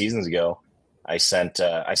think 2 seasons ago, I sent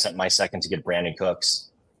my second to get Brandon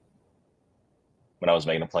Cooks when I was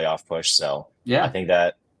making a playoff push. So I Yeah. think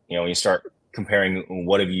that, when you start comparing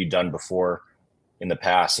what have you done before in the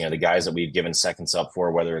past, the guys that we've given seconds up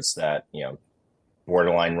for, whether it's that,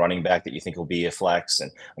 borderline running back that you think will be a flex.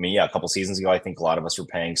 And I mean, yeah, a couple seasons ago, I think a lot of us were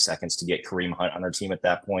paying seconds to get Kareem Hunt on our team at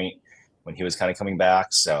that point when he was kind of coming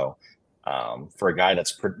back. So for a guy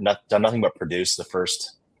that's done nothing but produce the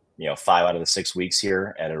first, 5 out of the 6 weeks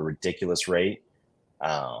here at a ridiculous rate,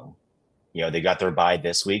 they got their bye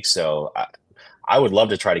this week. So I would love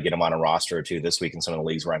to try to get him on a roster or two this week in some of the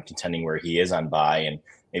leagues where I'm contending where he is on bye. And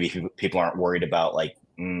maybe people aren't worried about like,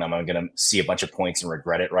 am I going to see a bunch of points and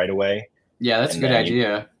regret it right away? Yeah, that's And a good then,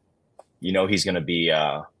 idea. He's going to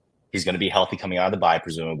be healthy coming out of the bye,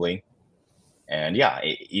 presumably. And yeah,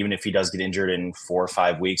 even if he does get injured in 4 or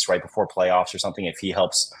 5 weeks right before playoffs or something, if he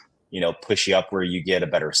helps, push you up where you get a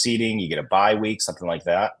better seeding, you get a bye week, something like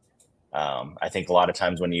that. I think a lot of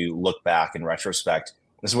times when you look back in retrospect,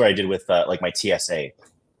 this is what I did with like my TSA,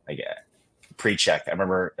 like pre-check. I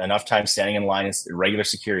remember enough time standing in line in regular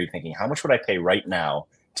security thinking, how much would I pay right now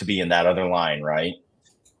to be in that other line, right?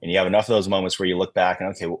 And you have enough of those moments where you look back and,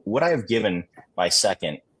 okay, would I have given my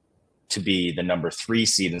second to be the number 3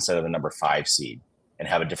 seed instead of the number 5 seed and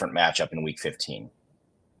have a different matchup in week 15?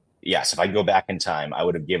 Yes, if I go back in time, I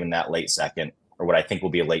would have given that late second, or what I think will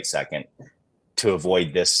be a late second, to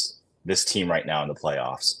avoid this team right now in the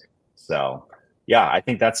playoffs. So, yeah, I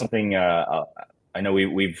think that's something. I know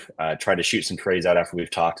we've tried to shoot some trades out after we've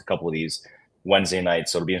talked a couple of these Wednesday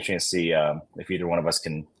nights, so it'll be interesting to see if either one of us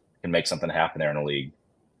can make something happen there in the league.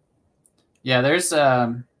 Yeah, there's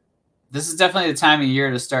this is definitely the time of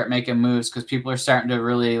year to start making moves because people are starting to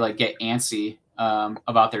really like get antsy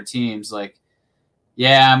about their teams. Like,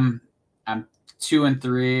 yeah, I'm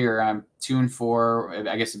 2-3, or I'm 2-4.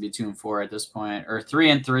 I guess it'd be 2-4 at this point, or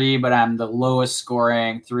 3-3, but I'm the lowest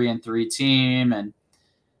scoring 3-3 team, and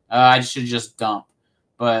I should just dump.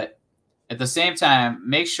 But at the same time,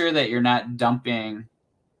 make sure that you're not dumping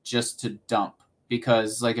just to dump,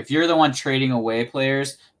 because like if you're the one trading away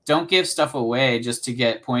players, don't give stuff away just to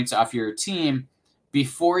get points off your team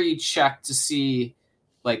before you check to see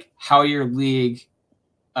like how your league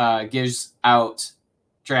gives out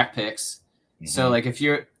draft picks. Mm-hmm. So like if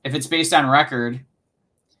it's based on record,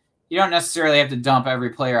 you don't necessarily have to dump every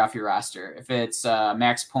player off your roster. If it's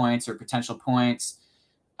max points or potential points,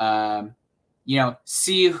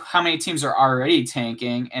 see how many teams are already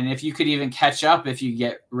tanking, and if you could even catch up if you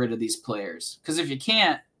get rid of these players. Because if you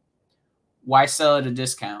can't, why sell at a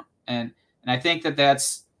discount? And I think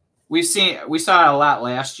that's we saw it a lot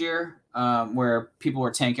last year where people were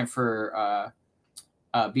tanking for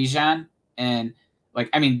Bijan and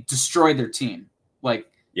destroyed their team.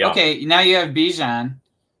 Like, yeah. Okay, now you have Bijan,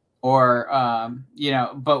 or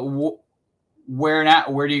but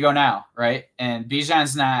where do you go now, right? And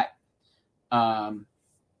Bijan's not,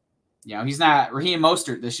 he's not Raheem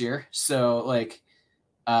Mostert this year, so like,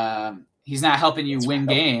 he's not helping you win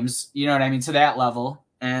games, you know what I mean, to that level.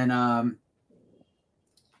 And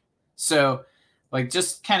so like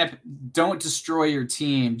just kind of don't destroy your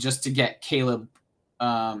team just to get Caleb,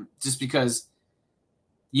 just because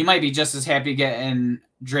you might be just as happy getting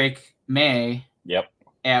Drake May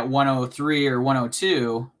at 103 or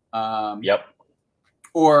 102,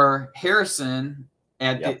 or Harrison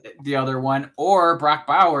at the other one, or Brock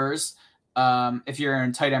Bowers if you're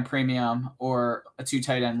in tight end premium or a 2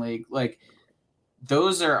 tight end league. Like,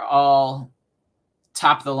 those are all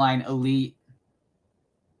top of the line elite,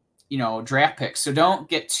 draft picks. So don't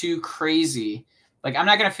get too crazy. Like, I'm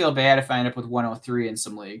not going to feel bad if I end up with 103 in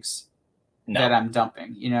some leagues that I'm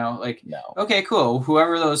dumping, Okay, cool.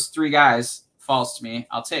 Whoever those 3 guys falls to me,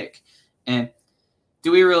 I'll take. And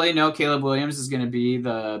do we really know Caleb Williams is going to be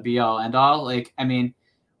the be all end all? Like, I mean,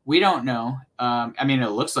 we don't know.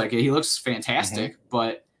 It looks like it. He looks fantastic,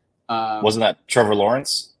 but wasn't that Trevor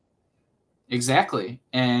Lawrence? Exactly.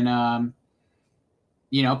 And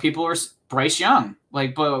people were Bryce Young,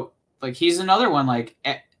 like, but like he's another one. Like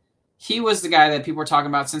he was the guy that people were talking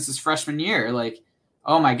about since his freshman year. Like,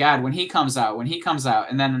 oh my God, when he comes out,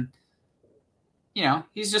 and then,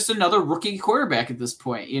 he's just another rookie quarterback at this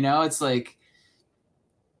point. It's like,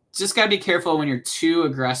 just got to be careful when you're too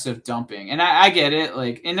aggressive dumping. And I get it.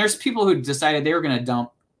 Like, and there's people who decided they were going to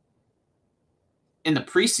dump in the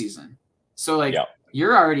preseason. So like,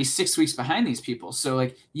 you're already 6 weeks behind these people. So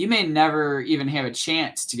like, you may never even have a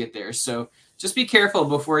chance to get there. So just be careful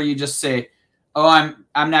before you just say, oh,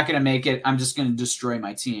 I'm not going to make it. I'm just going to destroy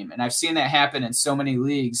my team. And I've seen that happen in so many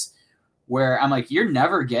leagues where I'm like, you're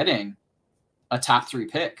never getting a top 3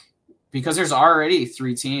 pick because there's already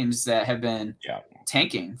 3 teams that have been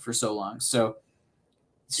tanking for so long. So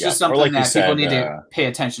it's just something like that people need to pay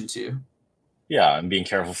attention to. Yeah. And being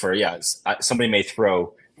careful for, somebody may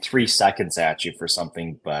throw 3 seconds at you for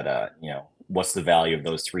something, but what's the value of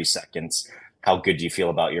those 3 seconds? How good do you feel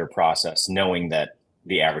about your process, knowing that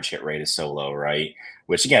the average hit rate is so low, right?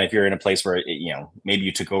 Which again, if you're in a place where, maybe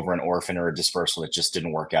you took over an orphan or a dispersal that just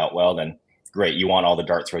didn't work out well, then great. You want all the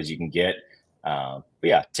dart throws you can get. But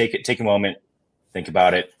yeah, take a moment, think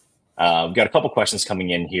about it. We've got a couple questions coming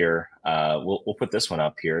in here. We'll put this one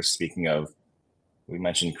up here. Speaking of, we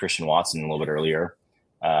mentioned Christian Watson a little bit earlier.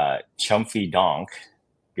 Chumphy Donk,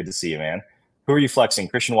 good to see you, man. Who are you flexing,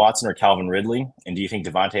 Christian Watson or Calvin Ridley? And do you think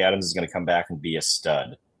Davante Adams is going to come back and be a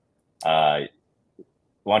stud?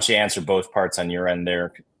 Why don't you answer both parts on your end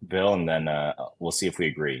there, Bill, and then we'll see if we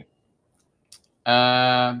agree.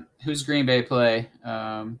 Who's Green Bay play?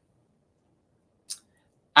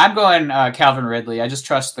 I'm going Calvin Ridley. I just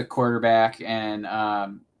trust the quarterback, and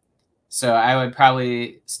so I would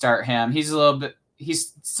probably start him. He's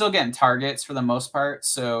still getting targets for the most part,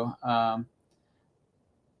 so I'm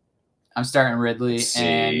starting Ridley.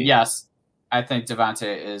 And yes, I think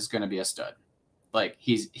Davante is going to be a stud. Like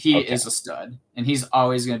he is a stud, and he's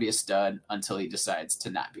always going to be a stud until he decides to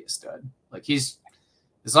not be a stud. Like as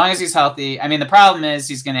long as he's healthy. I mean, the problem is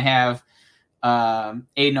he's going to have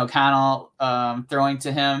Aiden O'Connell throwing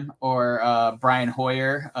to him or Brian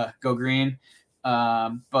Hoyer, go green.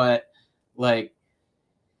 But like,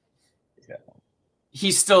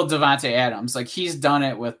 he's still Davante Adams. Like he's done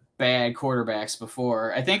it with bad quarterbacks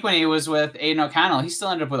before. I think when he was with Aiden O'Connell, he still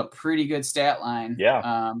ended up with a pretty good stat line.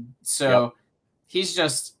 Yeah. He's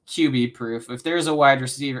just QB proof. If there's a wide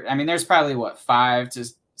receiver, I mean, there's probably 5 to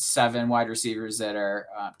 7 wide receivers that are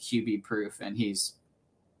QB proof, and he's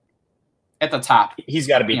at the top. He's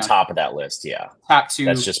got to be top of that list. Yeah. Top 2.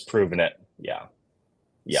 That's just proving it. Yeah.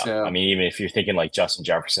 Yeah. So, I mean, even if you're thinking like Justin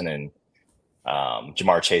Jefferson and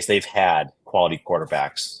Jamar Chase, they've had quality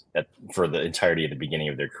quarterbacks for the entirety of the beginning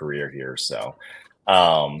of their career here. So,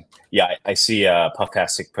 I see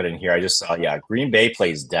Pufftastic put in here. I just saw, Green Bay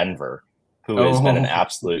plays Denver, who has been an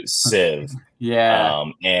absolute sieve. Yeah.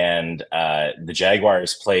 And the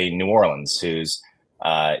Jaguars play New Orleans, who's,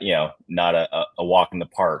 not a walk in the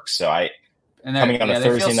park. So coming on a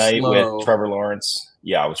Thursday night with Trevor Lawrence.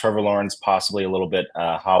 Yeah, with Trevor Lawrence possibly a little bit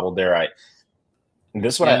hobbled there. I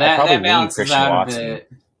probably lean Christian Watson.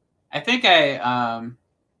 I think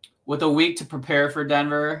with a week to prepare for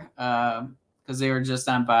Denver, because they were just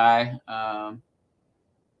on bye. I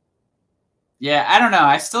don't know.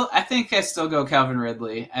 I think I still go Calvin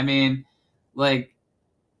Ridley. I mean, like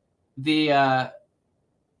the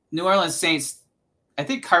New Orleans Saints, I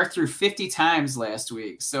think Carr threw 50 times last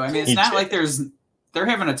week. So, I mean, it's not like they're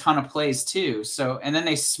having a ton of plays too. So, and then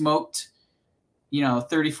they smoked,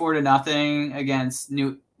 34-0 against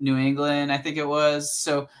New England, I think it was.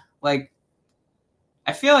 So, like,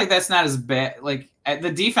 I feel like that's not as bad. Like,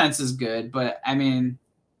 the defense is good, but I mean,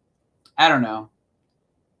 I don't know.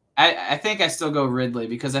 I think I still go Ridley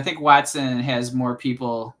because I think Watson has more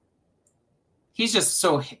people. He's just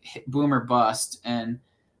so boomer bust, and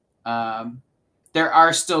there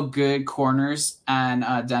are still good corners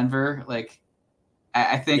on Denver. Like,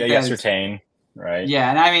 I think Surtain, right?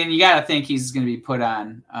 Yeah, and I mean, you got to think he's going to be put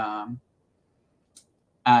on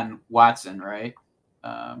Watson, right?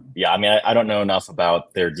 I mean, I don't know enough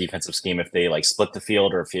about their defensive scheme, if they like split the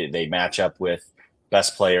field or if they match up with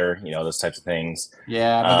best player, those types of things.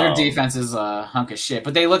 Yeah, but their defense is a hunk of shit.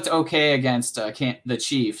 But they looked okay against the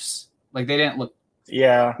Chiefs. Like, they didn't look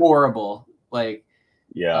horrible. Like,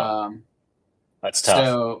 that's tough.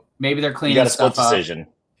 So maybe they're cleaning stuff up.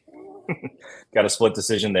 Got a split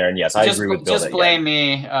decision there. And yes, I agree with Bill. Just blame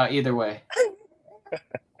me either way.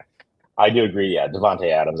 I do agree. Yeah, Davante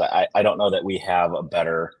Adams. I don't know that we have a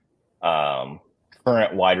better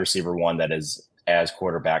current wide receiver one that is as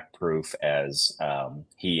quarterback proof as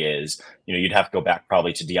he is. You'd have to go back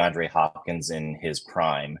probably to DeAndre Hopkins in his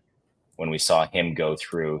prime when we saw him go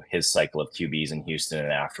through his cycle of QBs in Houston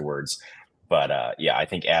and afterwards. But yeah, I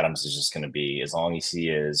think Adams is just going to be, as long as he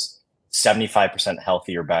is 75%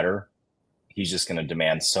 healthy or better, he's just going to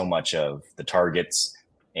demand so much of the targets,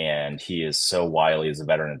 and he is so wily as a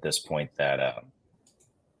veteran at this point that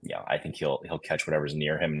yeah, I think he'll catch whatever's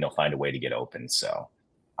near him and he'll find a way to get open. So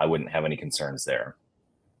I wouldn't have any concerns there.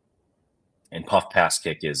 And puff pass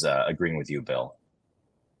kick is agreeing with you, Bill.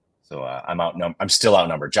 So I'm still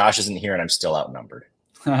outnumbered. Josh isn't here, and I'm still outnumbered.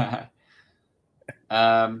 I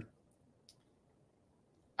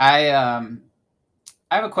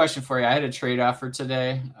have a question for you. I had a trade offer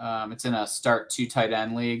today. It's in a start 2 tight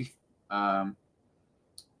end league. And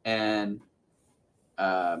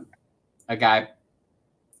a guy,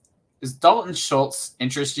 does Dalton Schultz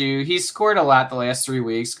interest you? He's scored a lot the last 3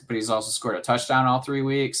 weeks, but he's also scored a touchdown all 3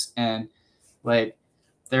 weeks. And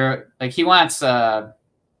he wants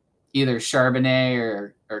either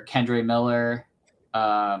Charbonnet or Kendre Miller.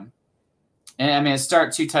 And I mean, it's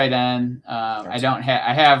start 2 tight end.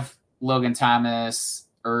 I have Logan Thomas,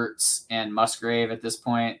 Ertz, and Musgrave at this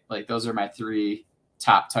point. Like, those are my 3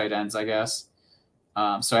 top tight ends, I guess.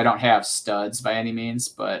 So I don't have studs by any means,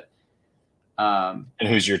 but and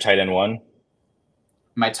who's your tight end 1?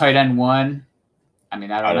 My tight end 1, I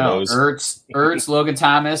mean, I don't know. Ertz, Logan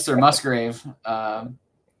Thomas, or Musgrave.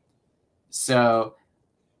 So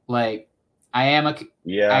like, I am a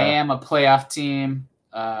playoff team.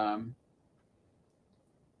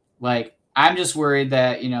 Like, I'm just worried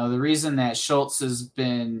that, the reason that Schultz has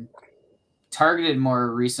been targeted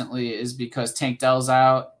more recently is because Tank Dell's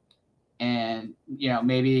out, and,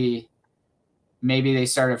 maybe they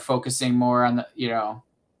started focusing more on the,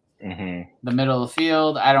 the middle of the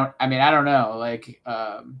field. I don't know. Like,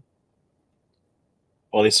 well,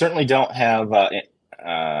 they certainly don't have,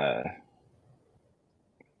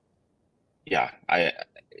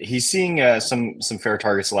 he's seeing some fair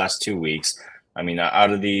targets the last 2 weeks. I mean,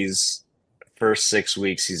 out of these first 6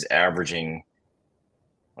 weeks, he's averaging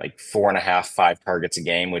like 4.5, 5 targets a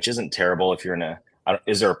game, which isn't terrible if you're in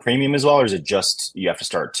is there a premium as well, or is it just you have to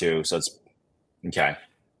start 2? So it's okay.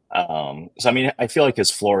 So, I mean, I feel like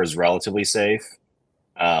his floor is relatively safe.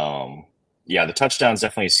 Yeah, the touchdowns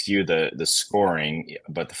definitely skew the scoring,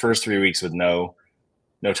 but the first 3 weeks with no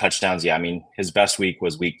touchdowns. Yeah, I mean, his best week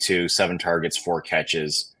was week 2, 7 targets, 4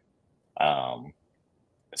 catches.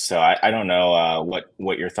 So I don't know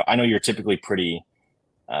what your thought. I know you're typically pretty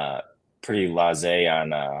blasé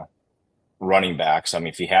on running back. So I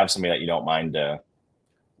mean, if you have somebody that you don't mind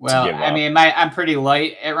well, I mean, I'm pretty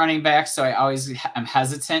light at running back, so I'm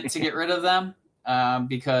hesitant to get rid of them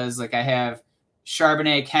because, like, I have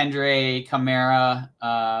Charbonnet, Kendre, Kamara.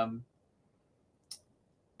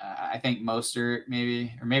 I think Mostert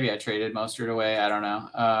maybe I traded Mostert away. I don't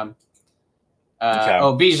know. Okay.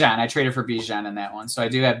 Bijan. I traded for Bijan in that one. So I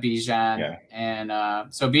do have Bijan. Yeah. And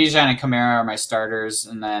so Bijan and Kamara are my starters.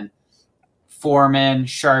 And then Foreman,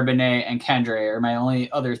 Charbonnet, and Kendre are my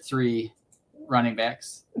only other 3 running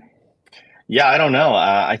backs. Yeah, I don't know.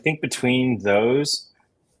 I think between those,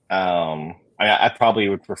 I probably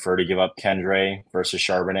would prefer to give up Kendre versus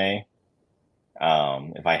Charbonnet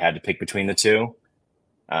if I had to pick between the 2.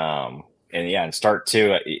 And yeah, and start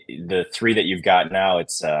 2, the 3 that you've got now,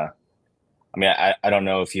 it's I mean, I don't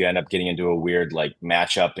know if you end up getting into a weird like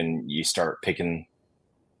matchup and you start picking,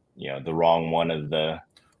 the wrong one of the.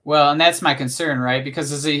 Well, and that's my concern, right?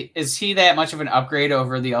 Because is he that much of an upgrade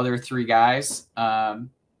over the other 3 guys?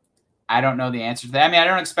 I don't know the answer to that. I mean, I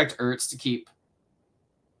don't expect Ertz to keep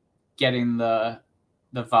getting the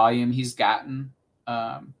volume he's gotten.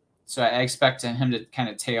 So I expect him to kind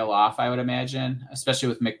of tail off, I would imagine, especially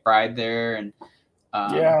with McBride there. And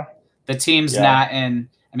the team's not in.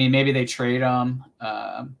 I mean, maybe they trade him.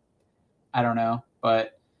 I don't know,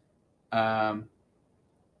 but I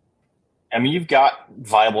mean, you've got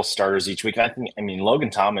viable starters each week. I mean, Logan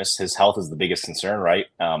Thomas, his health is the biggest concern, right?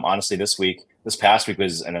 Honestly, this past week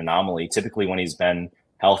was an anomaly. Typically, when he's been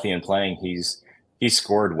healthy and playing, he's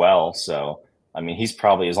scored well. So, I mean, he's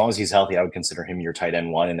probably, as long as he's healthy, I would consider him your tight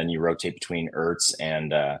end 1, and then you rotate between Ertz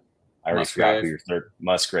and I already forgot who your third.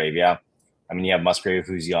 Musgrave. Yeah. I mean, you have Musgrave,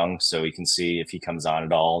 who's young, so we can see if he comes on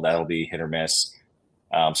at all. That'll be hit or miss.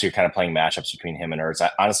 So you're kind of playing matchups between him and Ertz.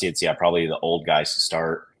 Honestly, it's probably the old guys to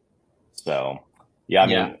start. So yeah, I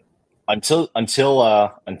mean, until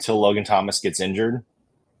Logan Thomas gets injured,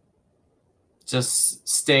 just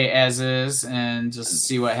stay as is and just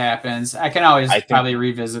see what happens. I can always probably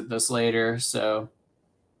revisit this later. So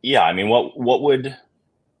yeah, I mean, what would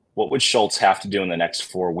Schultz have to do in the next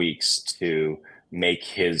 4 weeks to make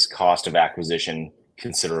his cost of acquisition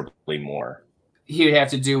considerably more? He would have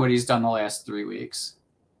to do what he's done the last 3 weeks.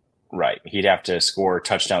 Right. He'd have to score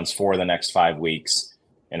touchdowns for the next 5 weeks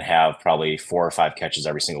and have probably 4 or 5 catches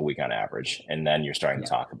every single week on average. And then you're starting to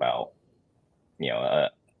talk about, a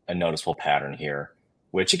noticeable pattern here,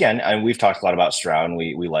 which again, we've talked a lot about Stroud, and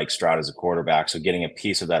we like Stroud as a quarterback. So getting a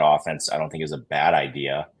piece of that offense, I don't think is a bad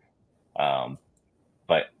idea.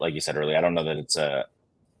 But like you said earlier, I don't know that it's a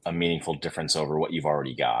meaningful difference over what you've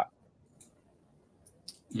already got.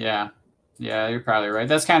 Yeah, you're probably right.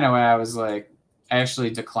 That's kind of why I was like, I actually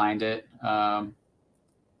declined it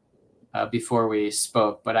before we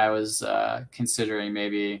spoke, but I was considering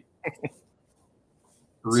maybe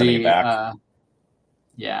sending it back.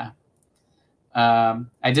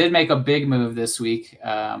 I did make a big move this week.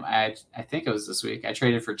 I think it was this week. I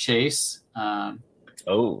traded for Chase. In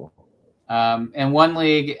one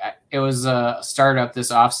league, it was a startup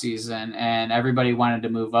this offseason, and everybody wanted to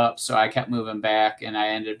move up, so I kept moving back, and I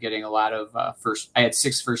ended up getting a lot of I had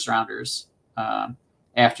 6 first rounders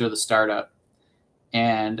after the startup.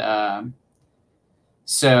 And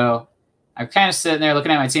so I'm kind of sitting there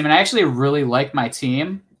looking at my team, and I actually really like my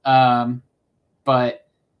team. But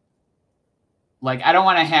like, I don't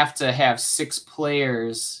want to have 6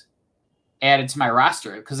 players added to my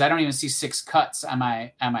roster because I don't even see 6 cuts on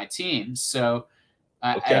my team. So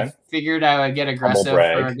I figured I would get aggressive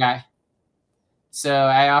for a guy. So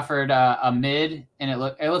I offered a mid, and it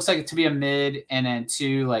looks like it to be a mid, and then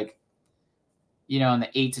 2 like, in the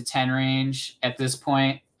 8 to 10 range at this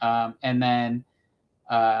point. And then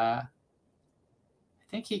I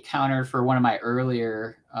think he countered for one of my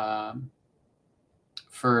earlier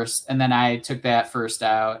first, and then I took that first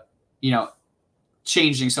out,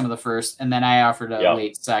 changing some of the first, and then I offered a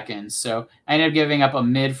late second. So I ended up giving up a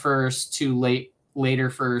mid first, 2 later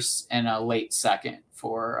first, and a late second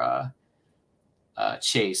for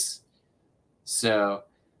Chase. So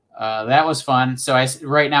that was fun. So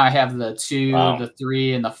right now I have the 2, the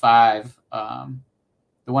 3, and the 5,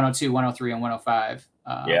 the 102, 103, and 105.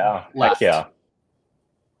 Left. Heck yeah.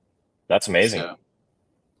 That's amazing. So,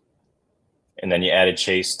 and then you added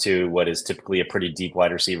Chase to what is typically a pretty deep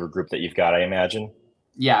wide receiver group that you've got, I imagine.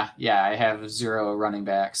 Yeah. I have 0 running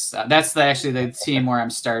backs. That's actually the team where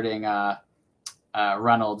I'm starting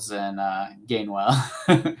Reynolds and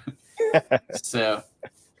Gainwell. So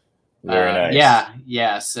very nice.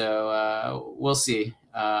 Yeah. So we'll see.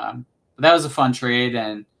 But that was a fun trade,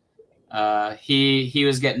 and he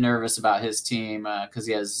was getting nervous about his team because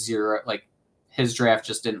he has 0, like, his draft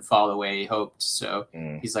just didn't fall the way he hoped. So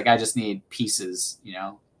he's like, I just need pieces,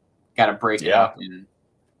 got to break it up and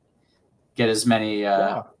get as many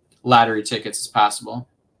lottery tickets as possible.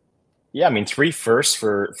 Yeah, I mean, 3 firsts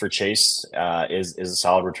for Chase is a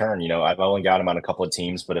solid return. I've only got him on a couple of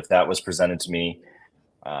teams, but if that was presented to me,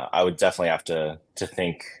 I would definitely have to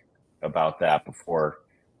think about that before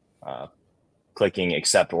clicking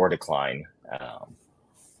accept or decline.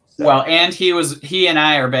 Well, and he and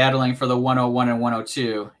I are battling for the 101 and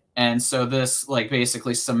 102. And so this like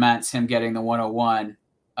basically cements him getting the 101.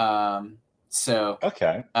 So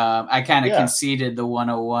I kind of conceded the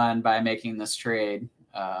 101 by making this trade.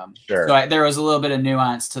 Sure. So there was a little bit of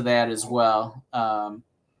nuance to that as well.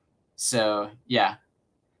 So yeah.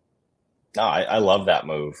 No, I love that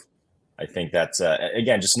move. I think that's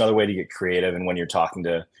again just another way to get creative, and when you're talking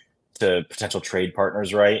to potential trade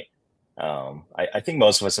partners, right? I think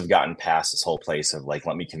most of us have gotten past this whole place of like,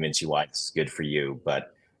 let me convince you why this is good for you,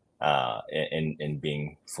 but in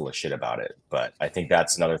being full of shit about it. But I think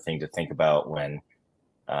that's another thing to think about when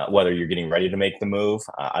whether you're getting ready to make the move.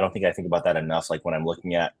 I don't think I think about that enough. Like when I'm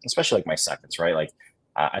looking at, especially like my seconds, right? Like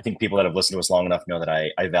I think people that have listened to us long enough know that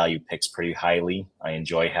I value picks pretty highly. I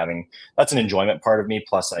enjoy having, that's an enjoyment part of me.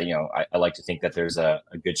 Plus I like to think that there's a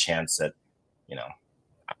good chance that,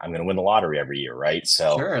 I'm going to win the lottery every year. Right.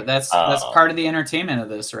 So sure. That's part of the entertainment of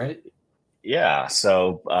this, right? Yeah.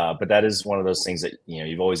 So, but that is one of those things that,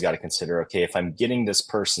 you've always got to consider, okay, if I'm getting this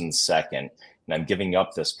person second and I'm giving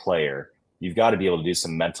up this player, you've got to be able to do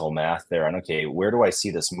some mental math there on, okay, where do I see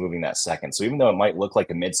this moving that second? So even though it might look like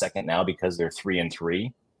a mid-second now because they're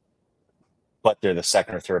 3-3, but they're the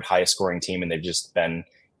second or third highest scoring team and they've just been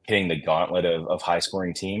hitting the gauntlet of high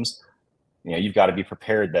scoring teams, you've got to be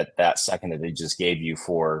prepared that second that they just gave you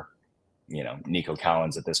for, Nico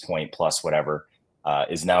Collins at this point, plus whatever,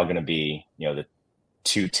 is now going to be, the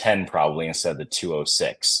 210 probably instead of the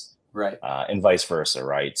 206. Right. And vice versa.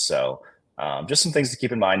 Right. So just some things to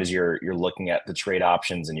keep in mind as you're looking at the trade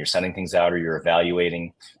options and you're sending things out or you're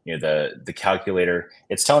evaluating, the calculator,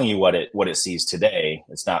 it's telling you what it sees today.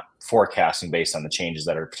 It's not forecasting based on the changes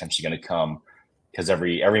that are potentially going to come, because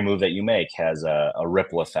every move that you make has a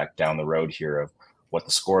ripple effect down the road here of what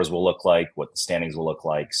the scores will look like, what the standings will look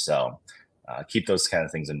like. So keep those kind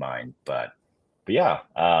of things in mind. But yeah,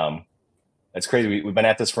 it's crazy. We've been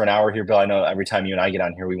at this for an hour here, Bill. I know every time you and I get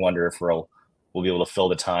on here, we wonder if we'll be able to fill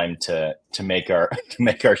the time to make our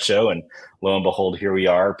show. And lo and behold, here we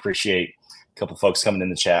are. Appreciate a couple folks coming in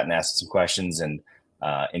the chat and asking some questions. And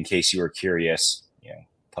in case you were curious,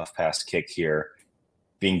 puff pass kick here,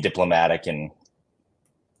 being diplomatic and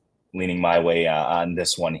leaning my way on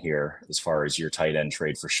this one here as far as your tight end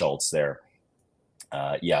trade for Schultz there.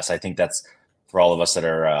 Yes, I think that's for all of us that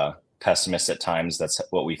are pessimists at times. That's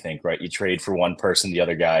what we think, right? You trade for one person, the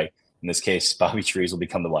other guy, in this case, Bobby Trees will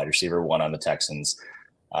become the wide receiver one on the Texans.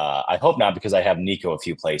 I hope not, because I have Nico a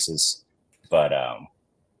few places, but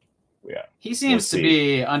yeah. He seems to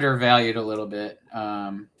be undervalued a little bit.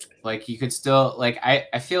 Like you could still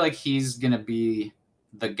I feel like he's going to be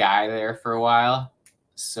the guy there for a while.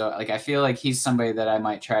 So I feel like he's somebody that I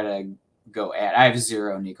might try to go at. I have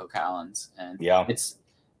 0 Nico Collins, and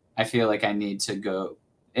I feel like I need to go.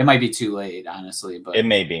 It might be too late, honestly, but it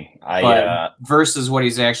may be. Versus what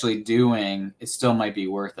he's actually doing, it still might be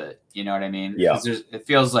worth it. You know what I mean? Yeah. It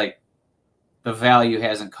feels like the value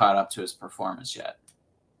hasn't caught up to his performance yet.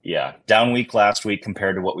 Yeah. Down week last week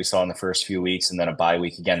compared to what we saw in the first few weeks, and then a bye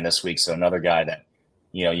week again this week. So another guy that,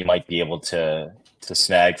 you might be able to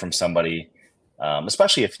snag from somebody,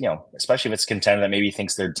 especially if it's a contender that maybe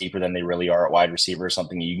thinks they're deeper than they really are at wide receiver or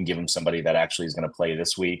something. You can give them somebody that actually is going to play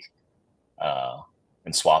this week.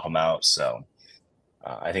 And swap them out. So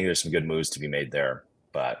I think there's some good moves to be made there.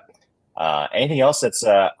 But anything else that's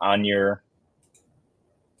on your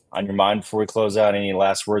mind before we close out? Any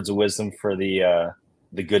last words of wisdom for the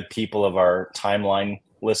good people of our timeline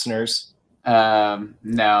listeners?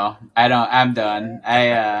 No, I don't. I'm done.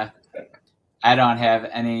 I don't have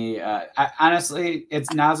any. Honestly,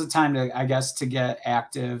 now's the time to get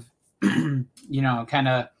active. Kind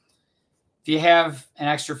of. If you have an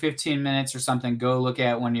extra 15 minutes or something, go look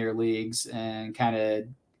at one of your leagues and kind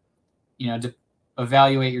of,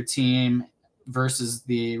 evaluate your team versus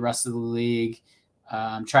the rest of the league.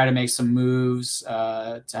 Try to make some moves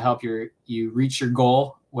to help you reach your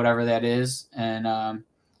goal, whatever that is. And,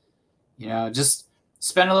 just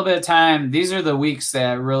spend a little bit of time. These are the weeks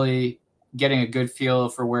that really getting a good feel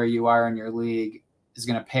for where you are in your league is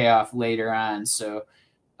going to pay off later on. So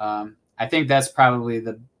I think that's probably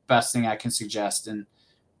the best thing I can suggest. And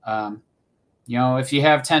if you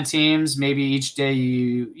have 10 teams, maybe each day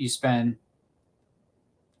you spend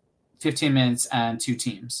 15 minutes on 2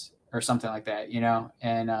 teams or something like that,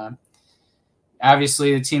 and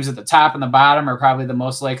obviously the teams at the top and the bottom are probably the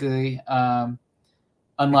most likely,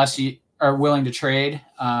 unless you are willing to trade,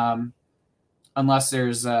 unless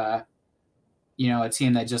there's a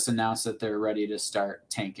team that just announced that they're ready to start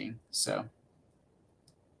tanking. So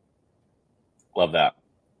love that.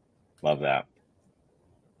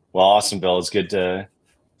 Well, awesome, Bill. It's good to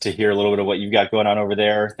hear a little bit of what you've got going on over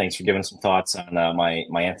there. Thanks for giving some thoughts on my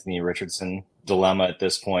Anthony Richardson dilemma at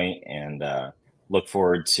this point, and look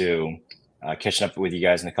forward to catching up with you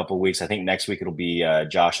guys in a couple of weeks. I think next week it'll be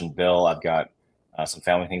Josh and Bill. I've got some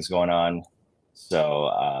family things going on,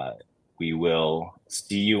 so we will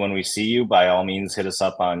see you when we see you. By all means, hit us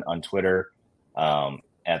up on Twitter.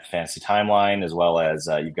 At the Fantasy Timeline, as well as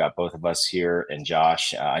you've got both of us here, and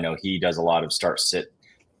Josh. I know he does a lot of start-sit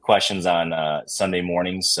questions on Sunday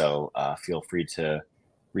mornings, so feel free to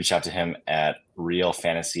reach out to him at Real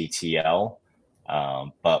Fantasy TL.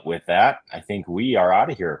 But with that, I think we are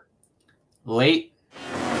out of here. Late.